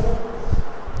আলাইকুম।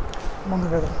 বন্ধ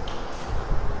করে দাও।